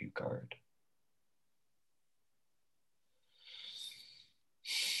wonder what you guard.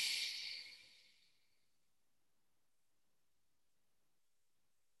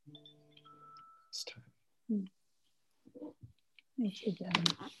 It's time. Thank you, Devin.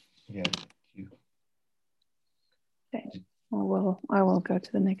 Yeah. You. Okay. I will go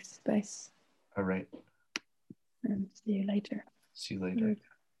to the next space. All right. And see you later. See you later.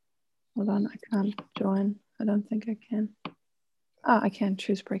 Hold on, I can't join. I don't think I can. I can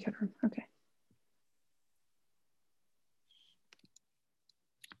choose breakout room. Okay.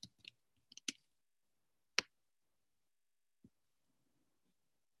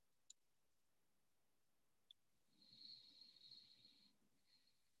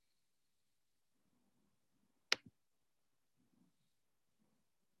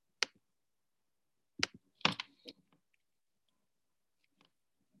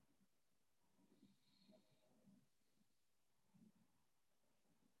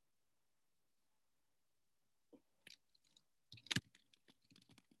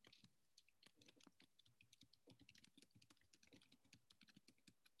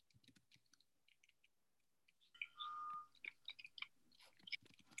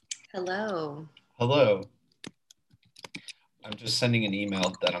 Hello. Hello. I'm just sending an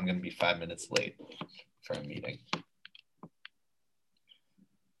email that I'm going to be 5 minutes late for a meeting.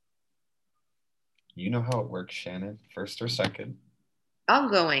 You know how it works, Shannon? First or second?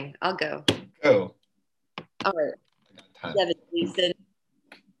 I'm going. I'll go. Go. All right. I got time. Devin Gleason.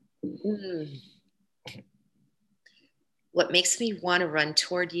 What makes me want to run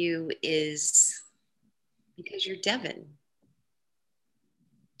toward you is because you're Devin.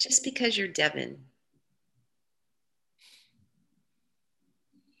 Just because you're Devin.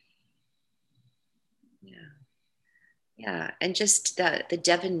 Yeah. Yeah. And just the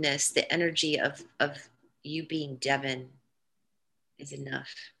Devinness, the energy of you being Devin is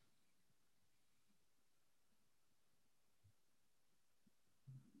enough.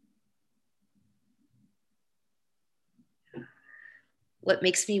 What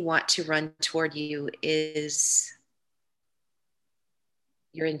makes me want to run toward you is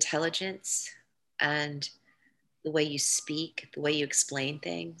your intelligence and the way you speak, the way you explain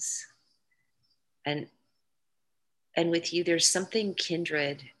things. And with you, there's something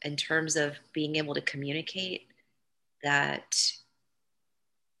kindred in terms of being able to communicate that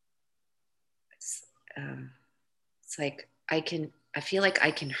it's like I feel like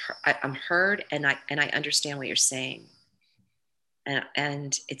I'm heard and I understand what you're saying.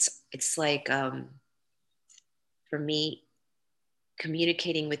 And it's like, for me,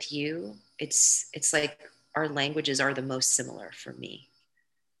 communicating with you, it's like our languages are the most similar for me.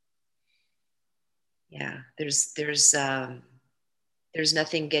 Yeah, there's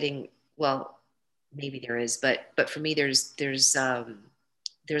nothing getting, well, maybe there is, but for me, there's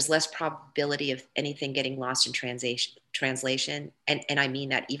less probability of anything getting lost in translation, and I mean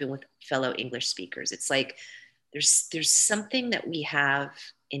that even with fellow English speakers. It's like there's something that we have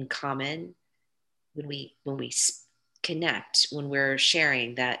in common when we connect, when we're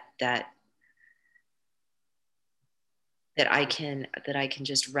sharing that I can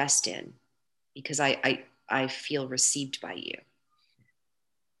just rest in, because I feel received by you.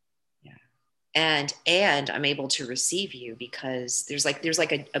 Yeah. And I'm able to receive you because there's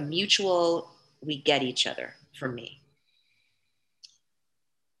like a mutual, we get each other for me.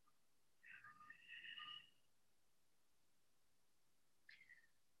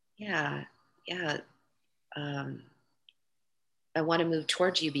 Yeah. Yeah. I want to move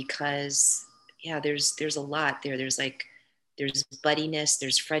towards you because, yeah, there's a lot there. There's buddiness,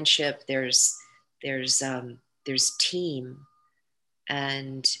 there's friendship, there's team,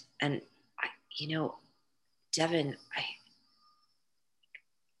 and I, Devin,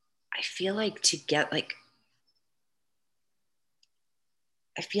 I feel like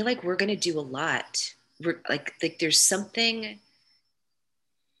I feel like we're gonna do a lot. We're like there's something.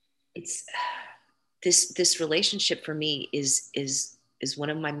 It's this relationship for me is one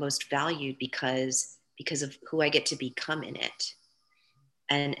of my most valued because of who I get to become in it.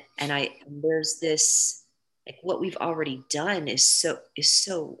 And there's this, like, what we've already done is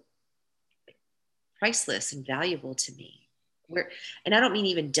so priceless and valuable to me. And I don't mean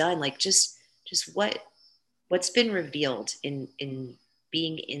even done, like just what's been revealed in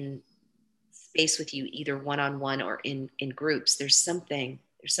being in space with you, either one-on-one or in groups. There's something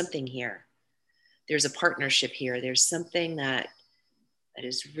here. There's a partnership here. There's something that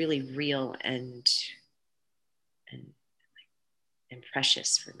is really real and and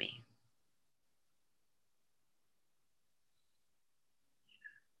precious for me.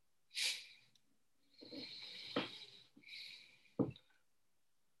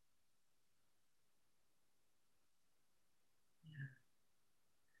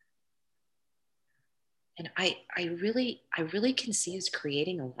 And I really can see us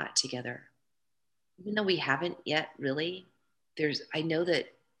creating a lot together, even though we haven't yet really. I know that,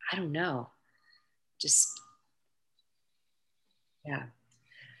 I don't know, just, yeah.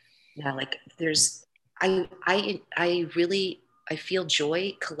 Yeah, like I feel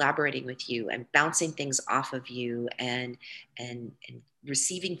joy collaborating with you and bouncing things off of you and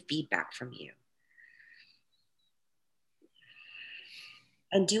receiving feedback from you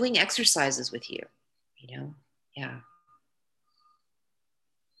and doing exercises with you, you know? Yeah.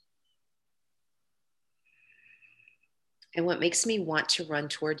 And what makes me want to run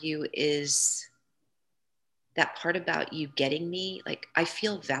toward you is that part about you getting me. Like, I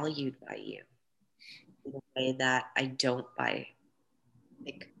feel valued by you in a way that I don't by,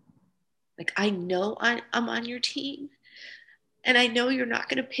 like, I know I'm on your team, and I know you're not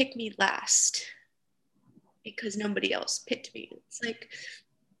going to pick me last because nobody else picked me. It's like,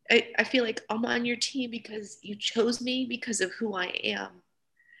 I feel like I'm on your team because you chose me because of who I am,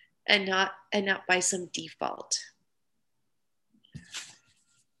 and not by some default.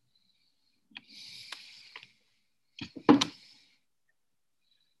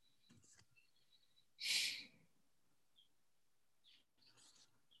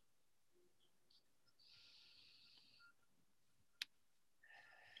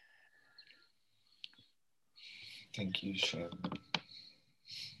 Thank you, Shem.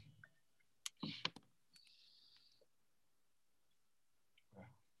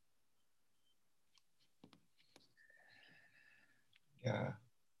 Yeah.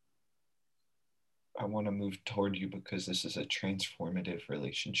 I want to move toward you because this is a transformative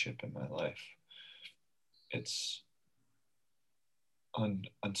relationship in my life. It's on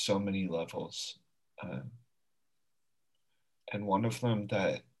so many levels. And one of them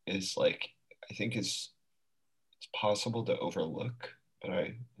that is like, I think it's possible to overlook, but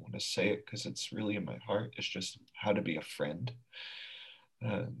I want to say it because it's really in my heart, is just how to be a friend.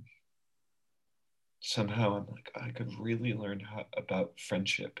 Somehow I'm like, I could really learn about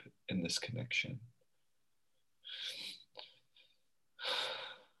friendship in this connection.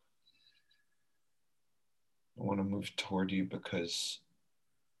 I want to move toward you because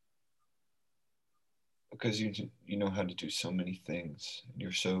you know how to do so many things. And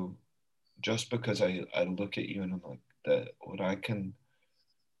you're so, just because I look at you and I'm like, that what I can,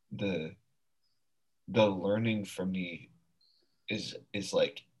 the learning for me is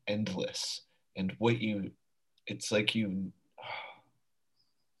like endless. And what you, it's like you,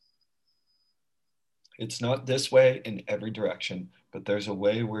 it's not this way in every direction, but there's a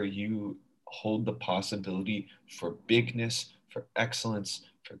way where you hold the possibility for bigness, for excellence,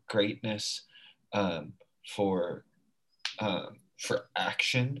 for greatness, um, for for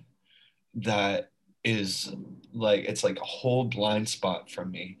action that is like, it's like a whole blind spot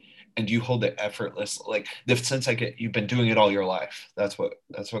from me, and you hold it effortless. Like the sense I get, you've been doing it all your life. That's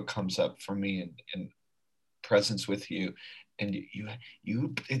what comes up for me in presence with you, and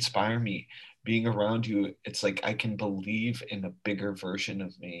you inspire me. Being around you, it's like I can believe in a bigger version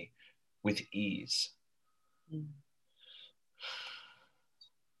of me with ease. Mm.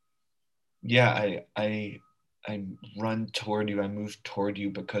 Yeah, I run toward you, I move toward you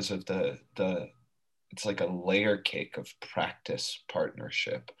because of the it's like a layer cake of practice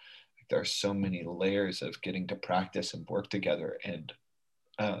partnership. There are so many layers of getting to practice and work together, and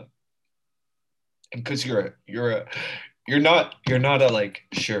because you're not a like,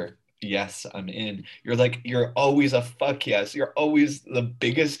 sure, yes, I'm in. You're like, you're always a fuck yes. You're always the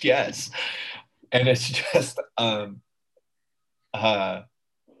biggest yes. And it's just uh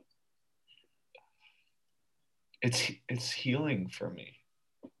it's healing for me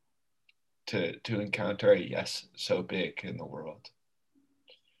to encounter a yes so big in the world.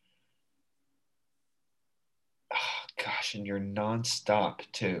 Oh, gosh, and you're nonstop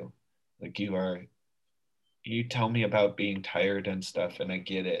too. Like you tell me about being tired and stuff, and I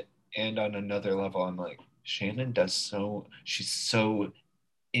get it. And on another level, I'm like, Shannon she's so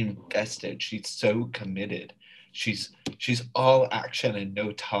invested. She's so committed. She's all action and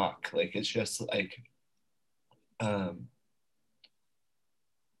no talk. Like it's just like um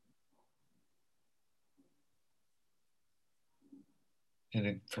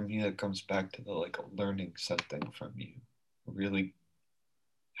and for me that comes back to the like learning something from you. Really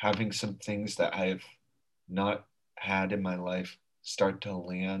having some things that I've not had in my life start to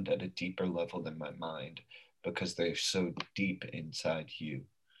land at a deeper level than my mind, because they're so deep inside you,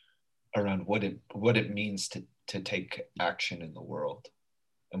 around what it means to take action in the world,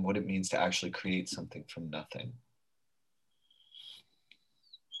 and what it means to actually create something from nothing.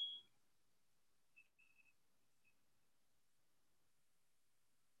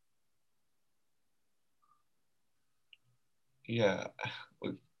 Yeah,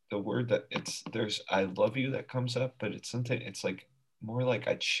 the word that there's I love you that comes up, but it's something, it's like more like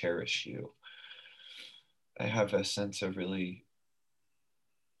I cherish you. I have a sense of really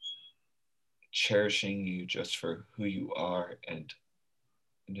cherishing you just for who you are, and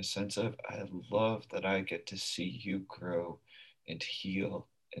in a sense of I love that I get to see you grow and heal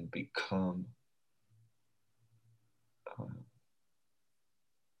and become. Um,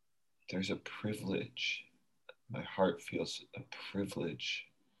 there's a privilege. My heart feels a privilege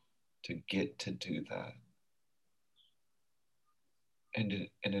to get to do that. And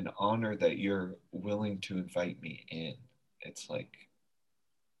an honor that you're willing to invite me in. It's like,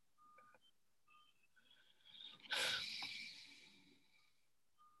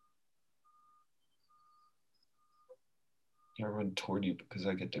 I run toward you because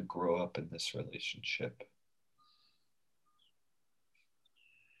I get to grow up in this relationship.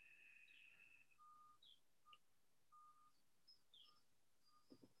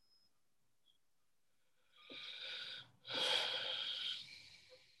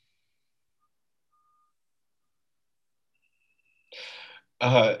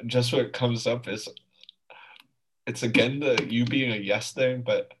 Just what comes up is it's again the you being a yes thing,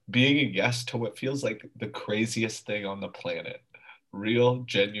 but being a yes to what feels like the craziest thing on the planet. Real,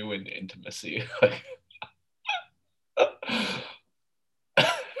 genuine intimacy.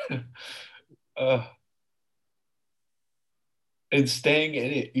 uh, and staying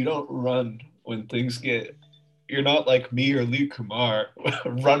in it. You don't run when things get, you're not like me or LeeKumar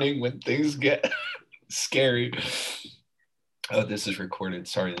running when things get scary. Oh, this is recorded.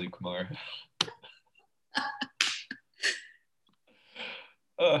 Sorry, LeeKumar.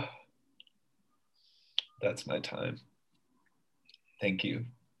 That's my time. Thank you.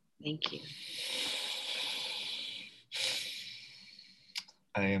 Thank you.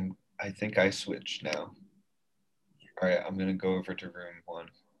 I think I switched now. All right, I'm gonna go over to room 1.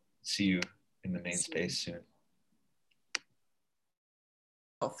 See you in the main space soon.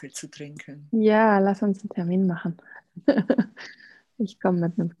 Kaffee zu trinken. Ja, lass uns einen Termin machen. Ich komme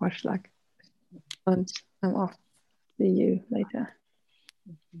mit einem Vorschlag. Und I'm off. See you later.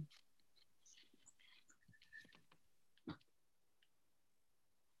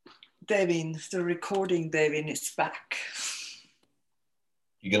 Devin, the recording, Devin, is back.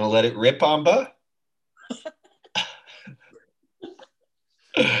 You gonna let it rip, Amba?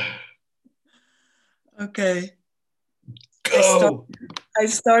 Okay. Go. I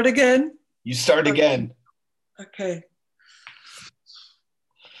start again? You start again. Okay.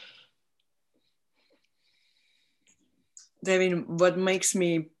 Devin, what makes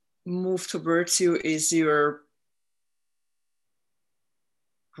me move towards you is your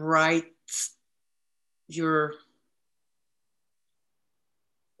bright, you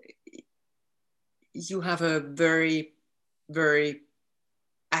have a very, very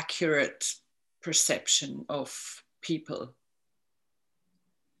accurate perception of people.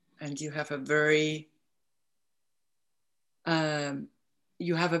 And you have a very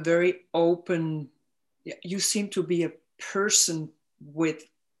open, you seem to be a person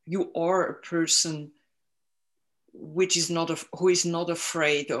you are a person who is not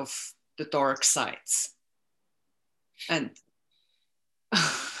afraid of the dark sides, and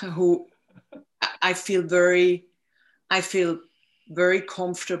who I feel very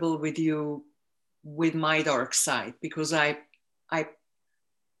comfortable with you, with my dark side, because I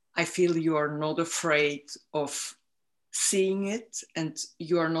feel you are not afraid of seeing it, and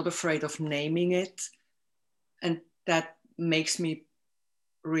you are not afraid of naming it, and that makes me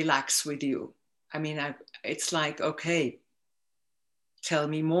relax with you. I mean, it's like, okay, tell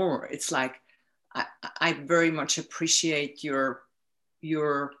me more. It's like I very much appreciate your.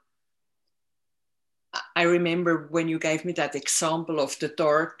 I remember when you gave me that example of the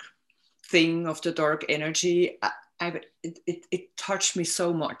dark thing, of the dark energy. It touched me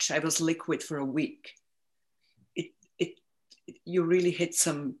so much. I was liquid for a week. You really hit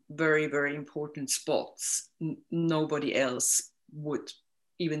some very, very important spots. Nobody else would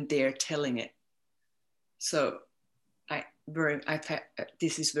even dare telling it. So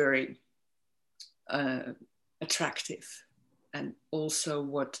this is very attractive. And also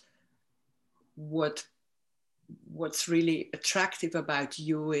what's really attractive about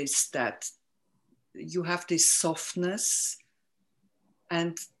you is that you have this softness,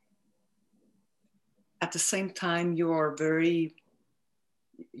 and at the same time you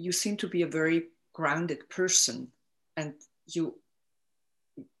seem to be a very grounded person, and you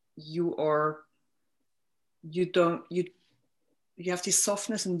have this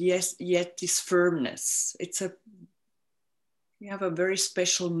softness, and yet this firmness. You have a very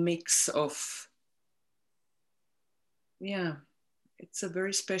special mix of, it's a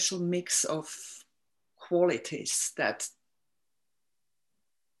very special mix of qualities that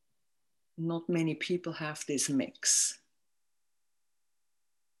not many people have this mix.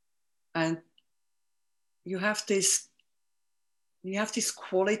 And you have this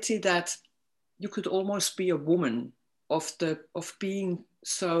quality that you could almost be a woman, of being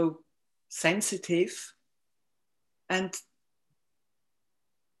so sensitive, and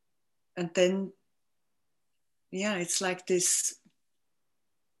then it's like this,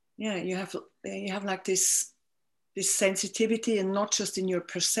 you have like this sensitivity, and not just in your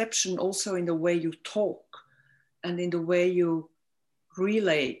perception, also in the way you talk and in the way you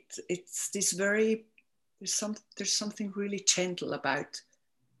relate. It's this very, there's something really gentle about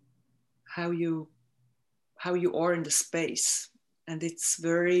how you are in the space, and it's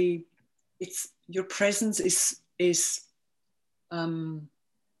your presence is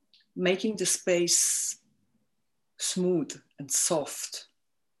making the space smooth and soft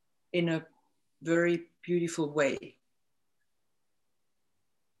in a very beautiful way.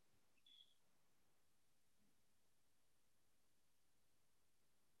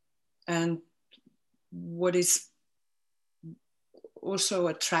 And what is also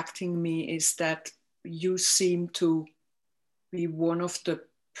attracting me is that you seem to be one of the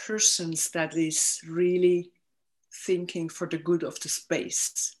persons that is really thinking for the good of the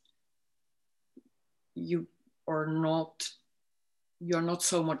space. You're not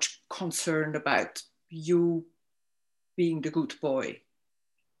so much concerned about you being the good boy.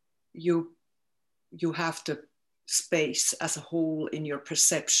 You have the space as a whole in your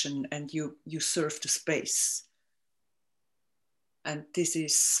perception, and you serve the space. And this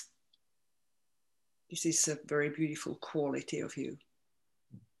is a very beautiful quality of you,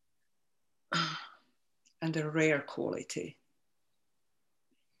 and a rare quality.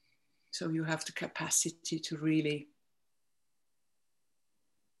 So you have the capacity to really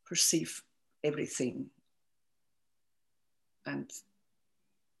perceive everything and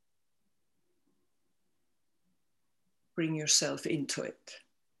bring yourself into it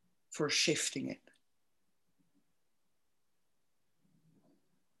for shifting it.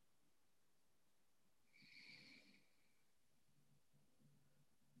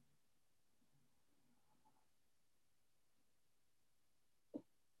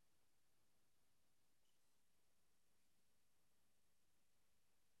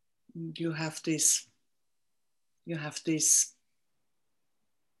 You have this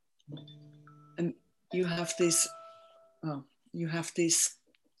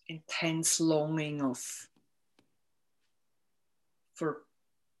intense longing for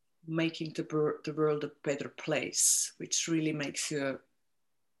making the world a better place, which really makes you a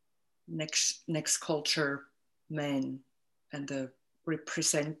next culture man, and a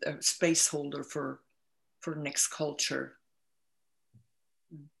spaceholder for next culture.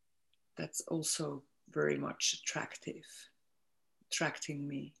 That's also very much attracting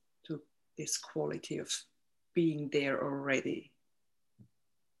me to this quality of being there already,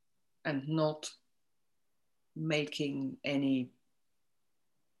 and not making any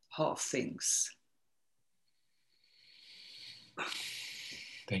half things.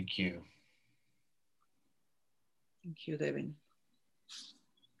 Thank you. Thank you, Devin.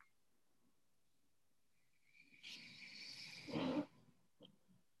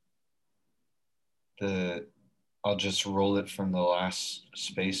 I'll just roll it from the last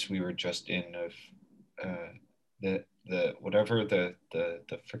space we were just in, of the whatever the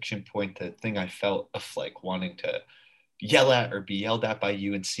friction point, the thing I felt of like wanting to yell at or be yelled at by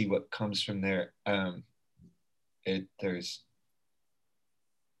you and see what comes from there. I'm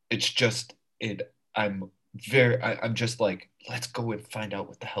just like, let's go and find out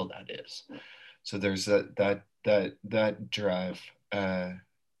what the hell that is. So there's that drive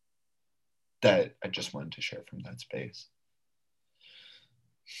that I just wanted to share from that space.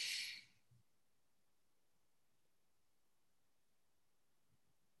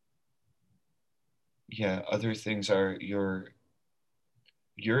 Yeah, other things are your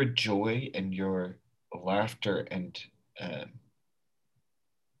joy and your laughter and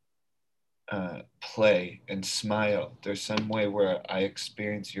play and smile. There's some way where I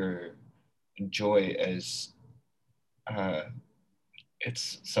experience your joy as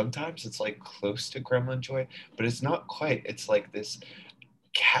sometimes it's like close to gremlin joy, but it's not quite. It's like this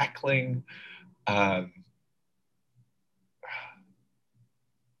cackling,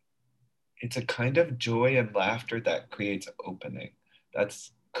 it's a kind of joy and laughter that creates opening.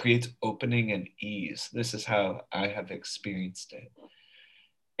 Creates opening and ease. This is how I have experienced it.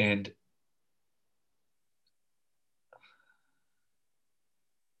 And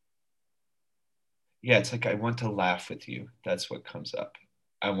yeah, it's like I want to laugh with you. That's what comes up.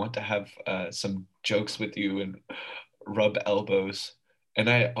 I want to have some jokes with you and rub elbows. And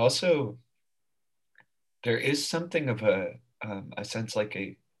I also, there is something of a sense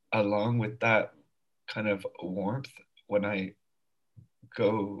like along with that kind of warmth when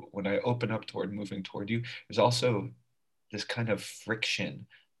when I open up toward moving toward you, there's also this kind of friction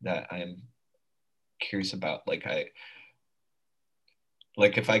that I'm curious about. Like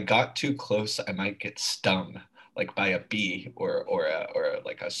if I got too close, I might get stung like by a bee or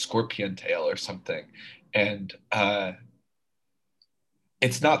like a scorpion tail or something. And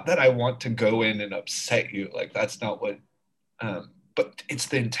it's not that I want to go in and upset you. Like that's not what. But it's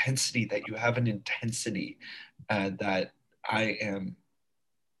the intensity that you have an intensity that I am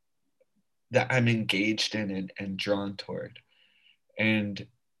that I'm engaged in and drawn toward. And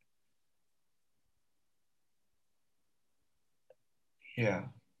yeah,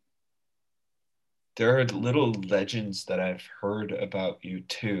 there are little legends that I've heard about you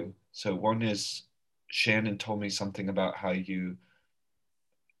too. So one is Shannon told me something about how you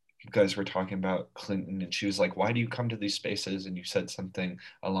guys were talking about Clinton, and she was like, "Why do you come to these spaces?" And you said something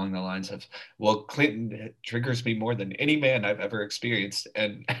along the lines of, "Well, Clinton triggers me more than any man I've ever experienced,"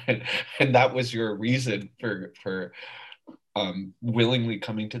 and that was your reason for willingly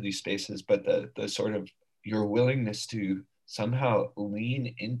coming to these spaces. But the sort of your willingness to somehow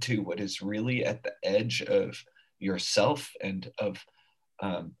lean into what is really at the edge of yourself and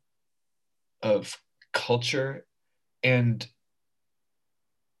um, of culture. And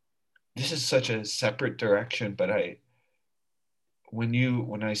this is such a separate direction, but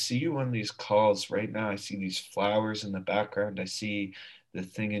when I see you on these calls right now, I see these flowers in the background. I see the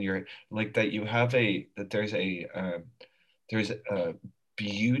thing in your like that you have that there's a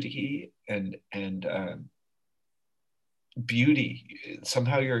beauty and beauty.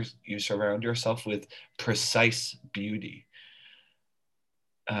 Somehow you surround yourself with precise beauty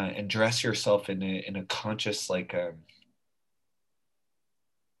and dress yourself in a conscious like a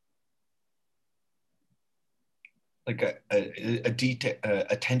detail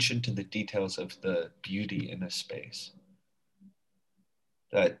attention to the details of the beauty in a space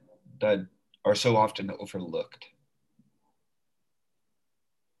that that are so often overlooked.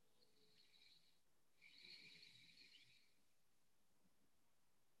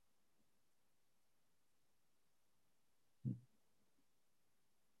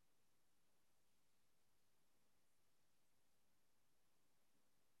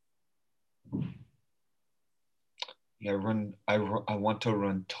 Yeah, I want to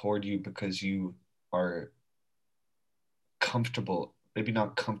run toward you because you are comfortable, maybe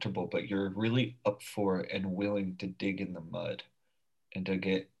not comfortable, but you're really up for and willing to dig in the mud and to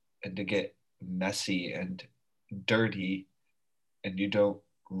get messy and dirty, and you don't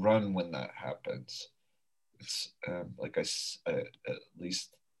run when that happens. It's like at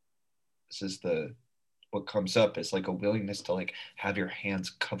least this is the what comes up is like a willingness to like have your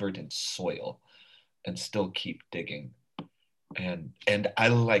hands covered in soil and still keep digging. And I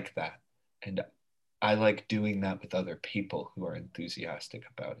like that. And I like doing that with other people who are enthusiastic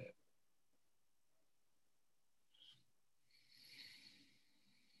about it.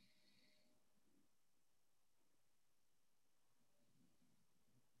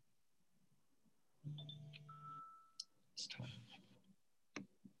 It's time.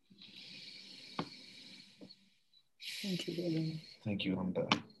 Thank you, Dylan. Thank you,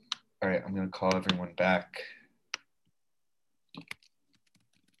 Humba. All right, I'm going to call everyone back.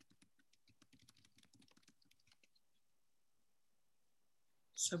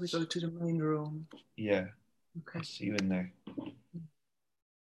 So we go to the main room. Yeah. Okay. I'll see you in there.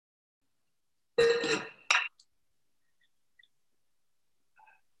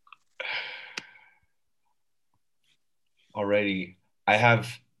 Already, I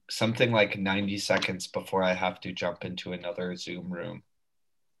have something like 90 seconds before I have to jump into another Zoom room.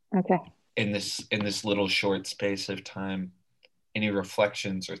 Okay. In this little short space of time, any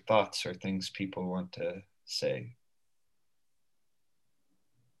reflections or thoughts or things people want to say?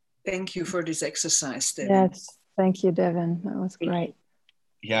 Thank you for this exercise, Devin. Yes, thank you, Devin. That was great.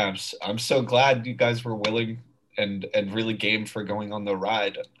 Yeah, I'm so glad you guys were willing and really game for going on the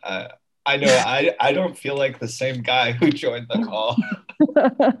ride. I know I don't feel like the same guy who joined the call.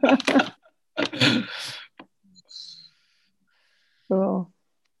 Cool.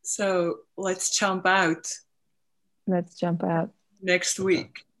 So let's jump out. Let's jump out. Next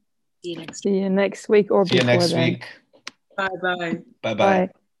week. See you next See you next week or See you before next then. week. Bye-bye. Bye-bye. Bye.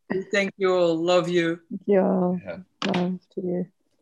 Thank you all. Love you. Thank you all. Yeah. Love to you.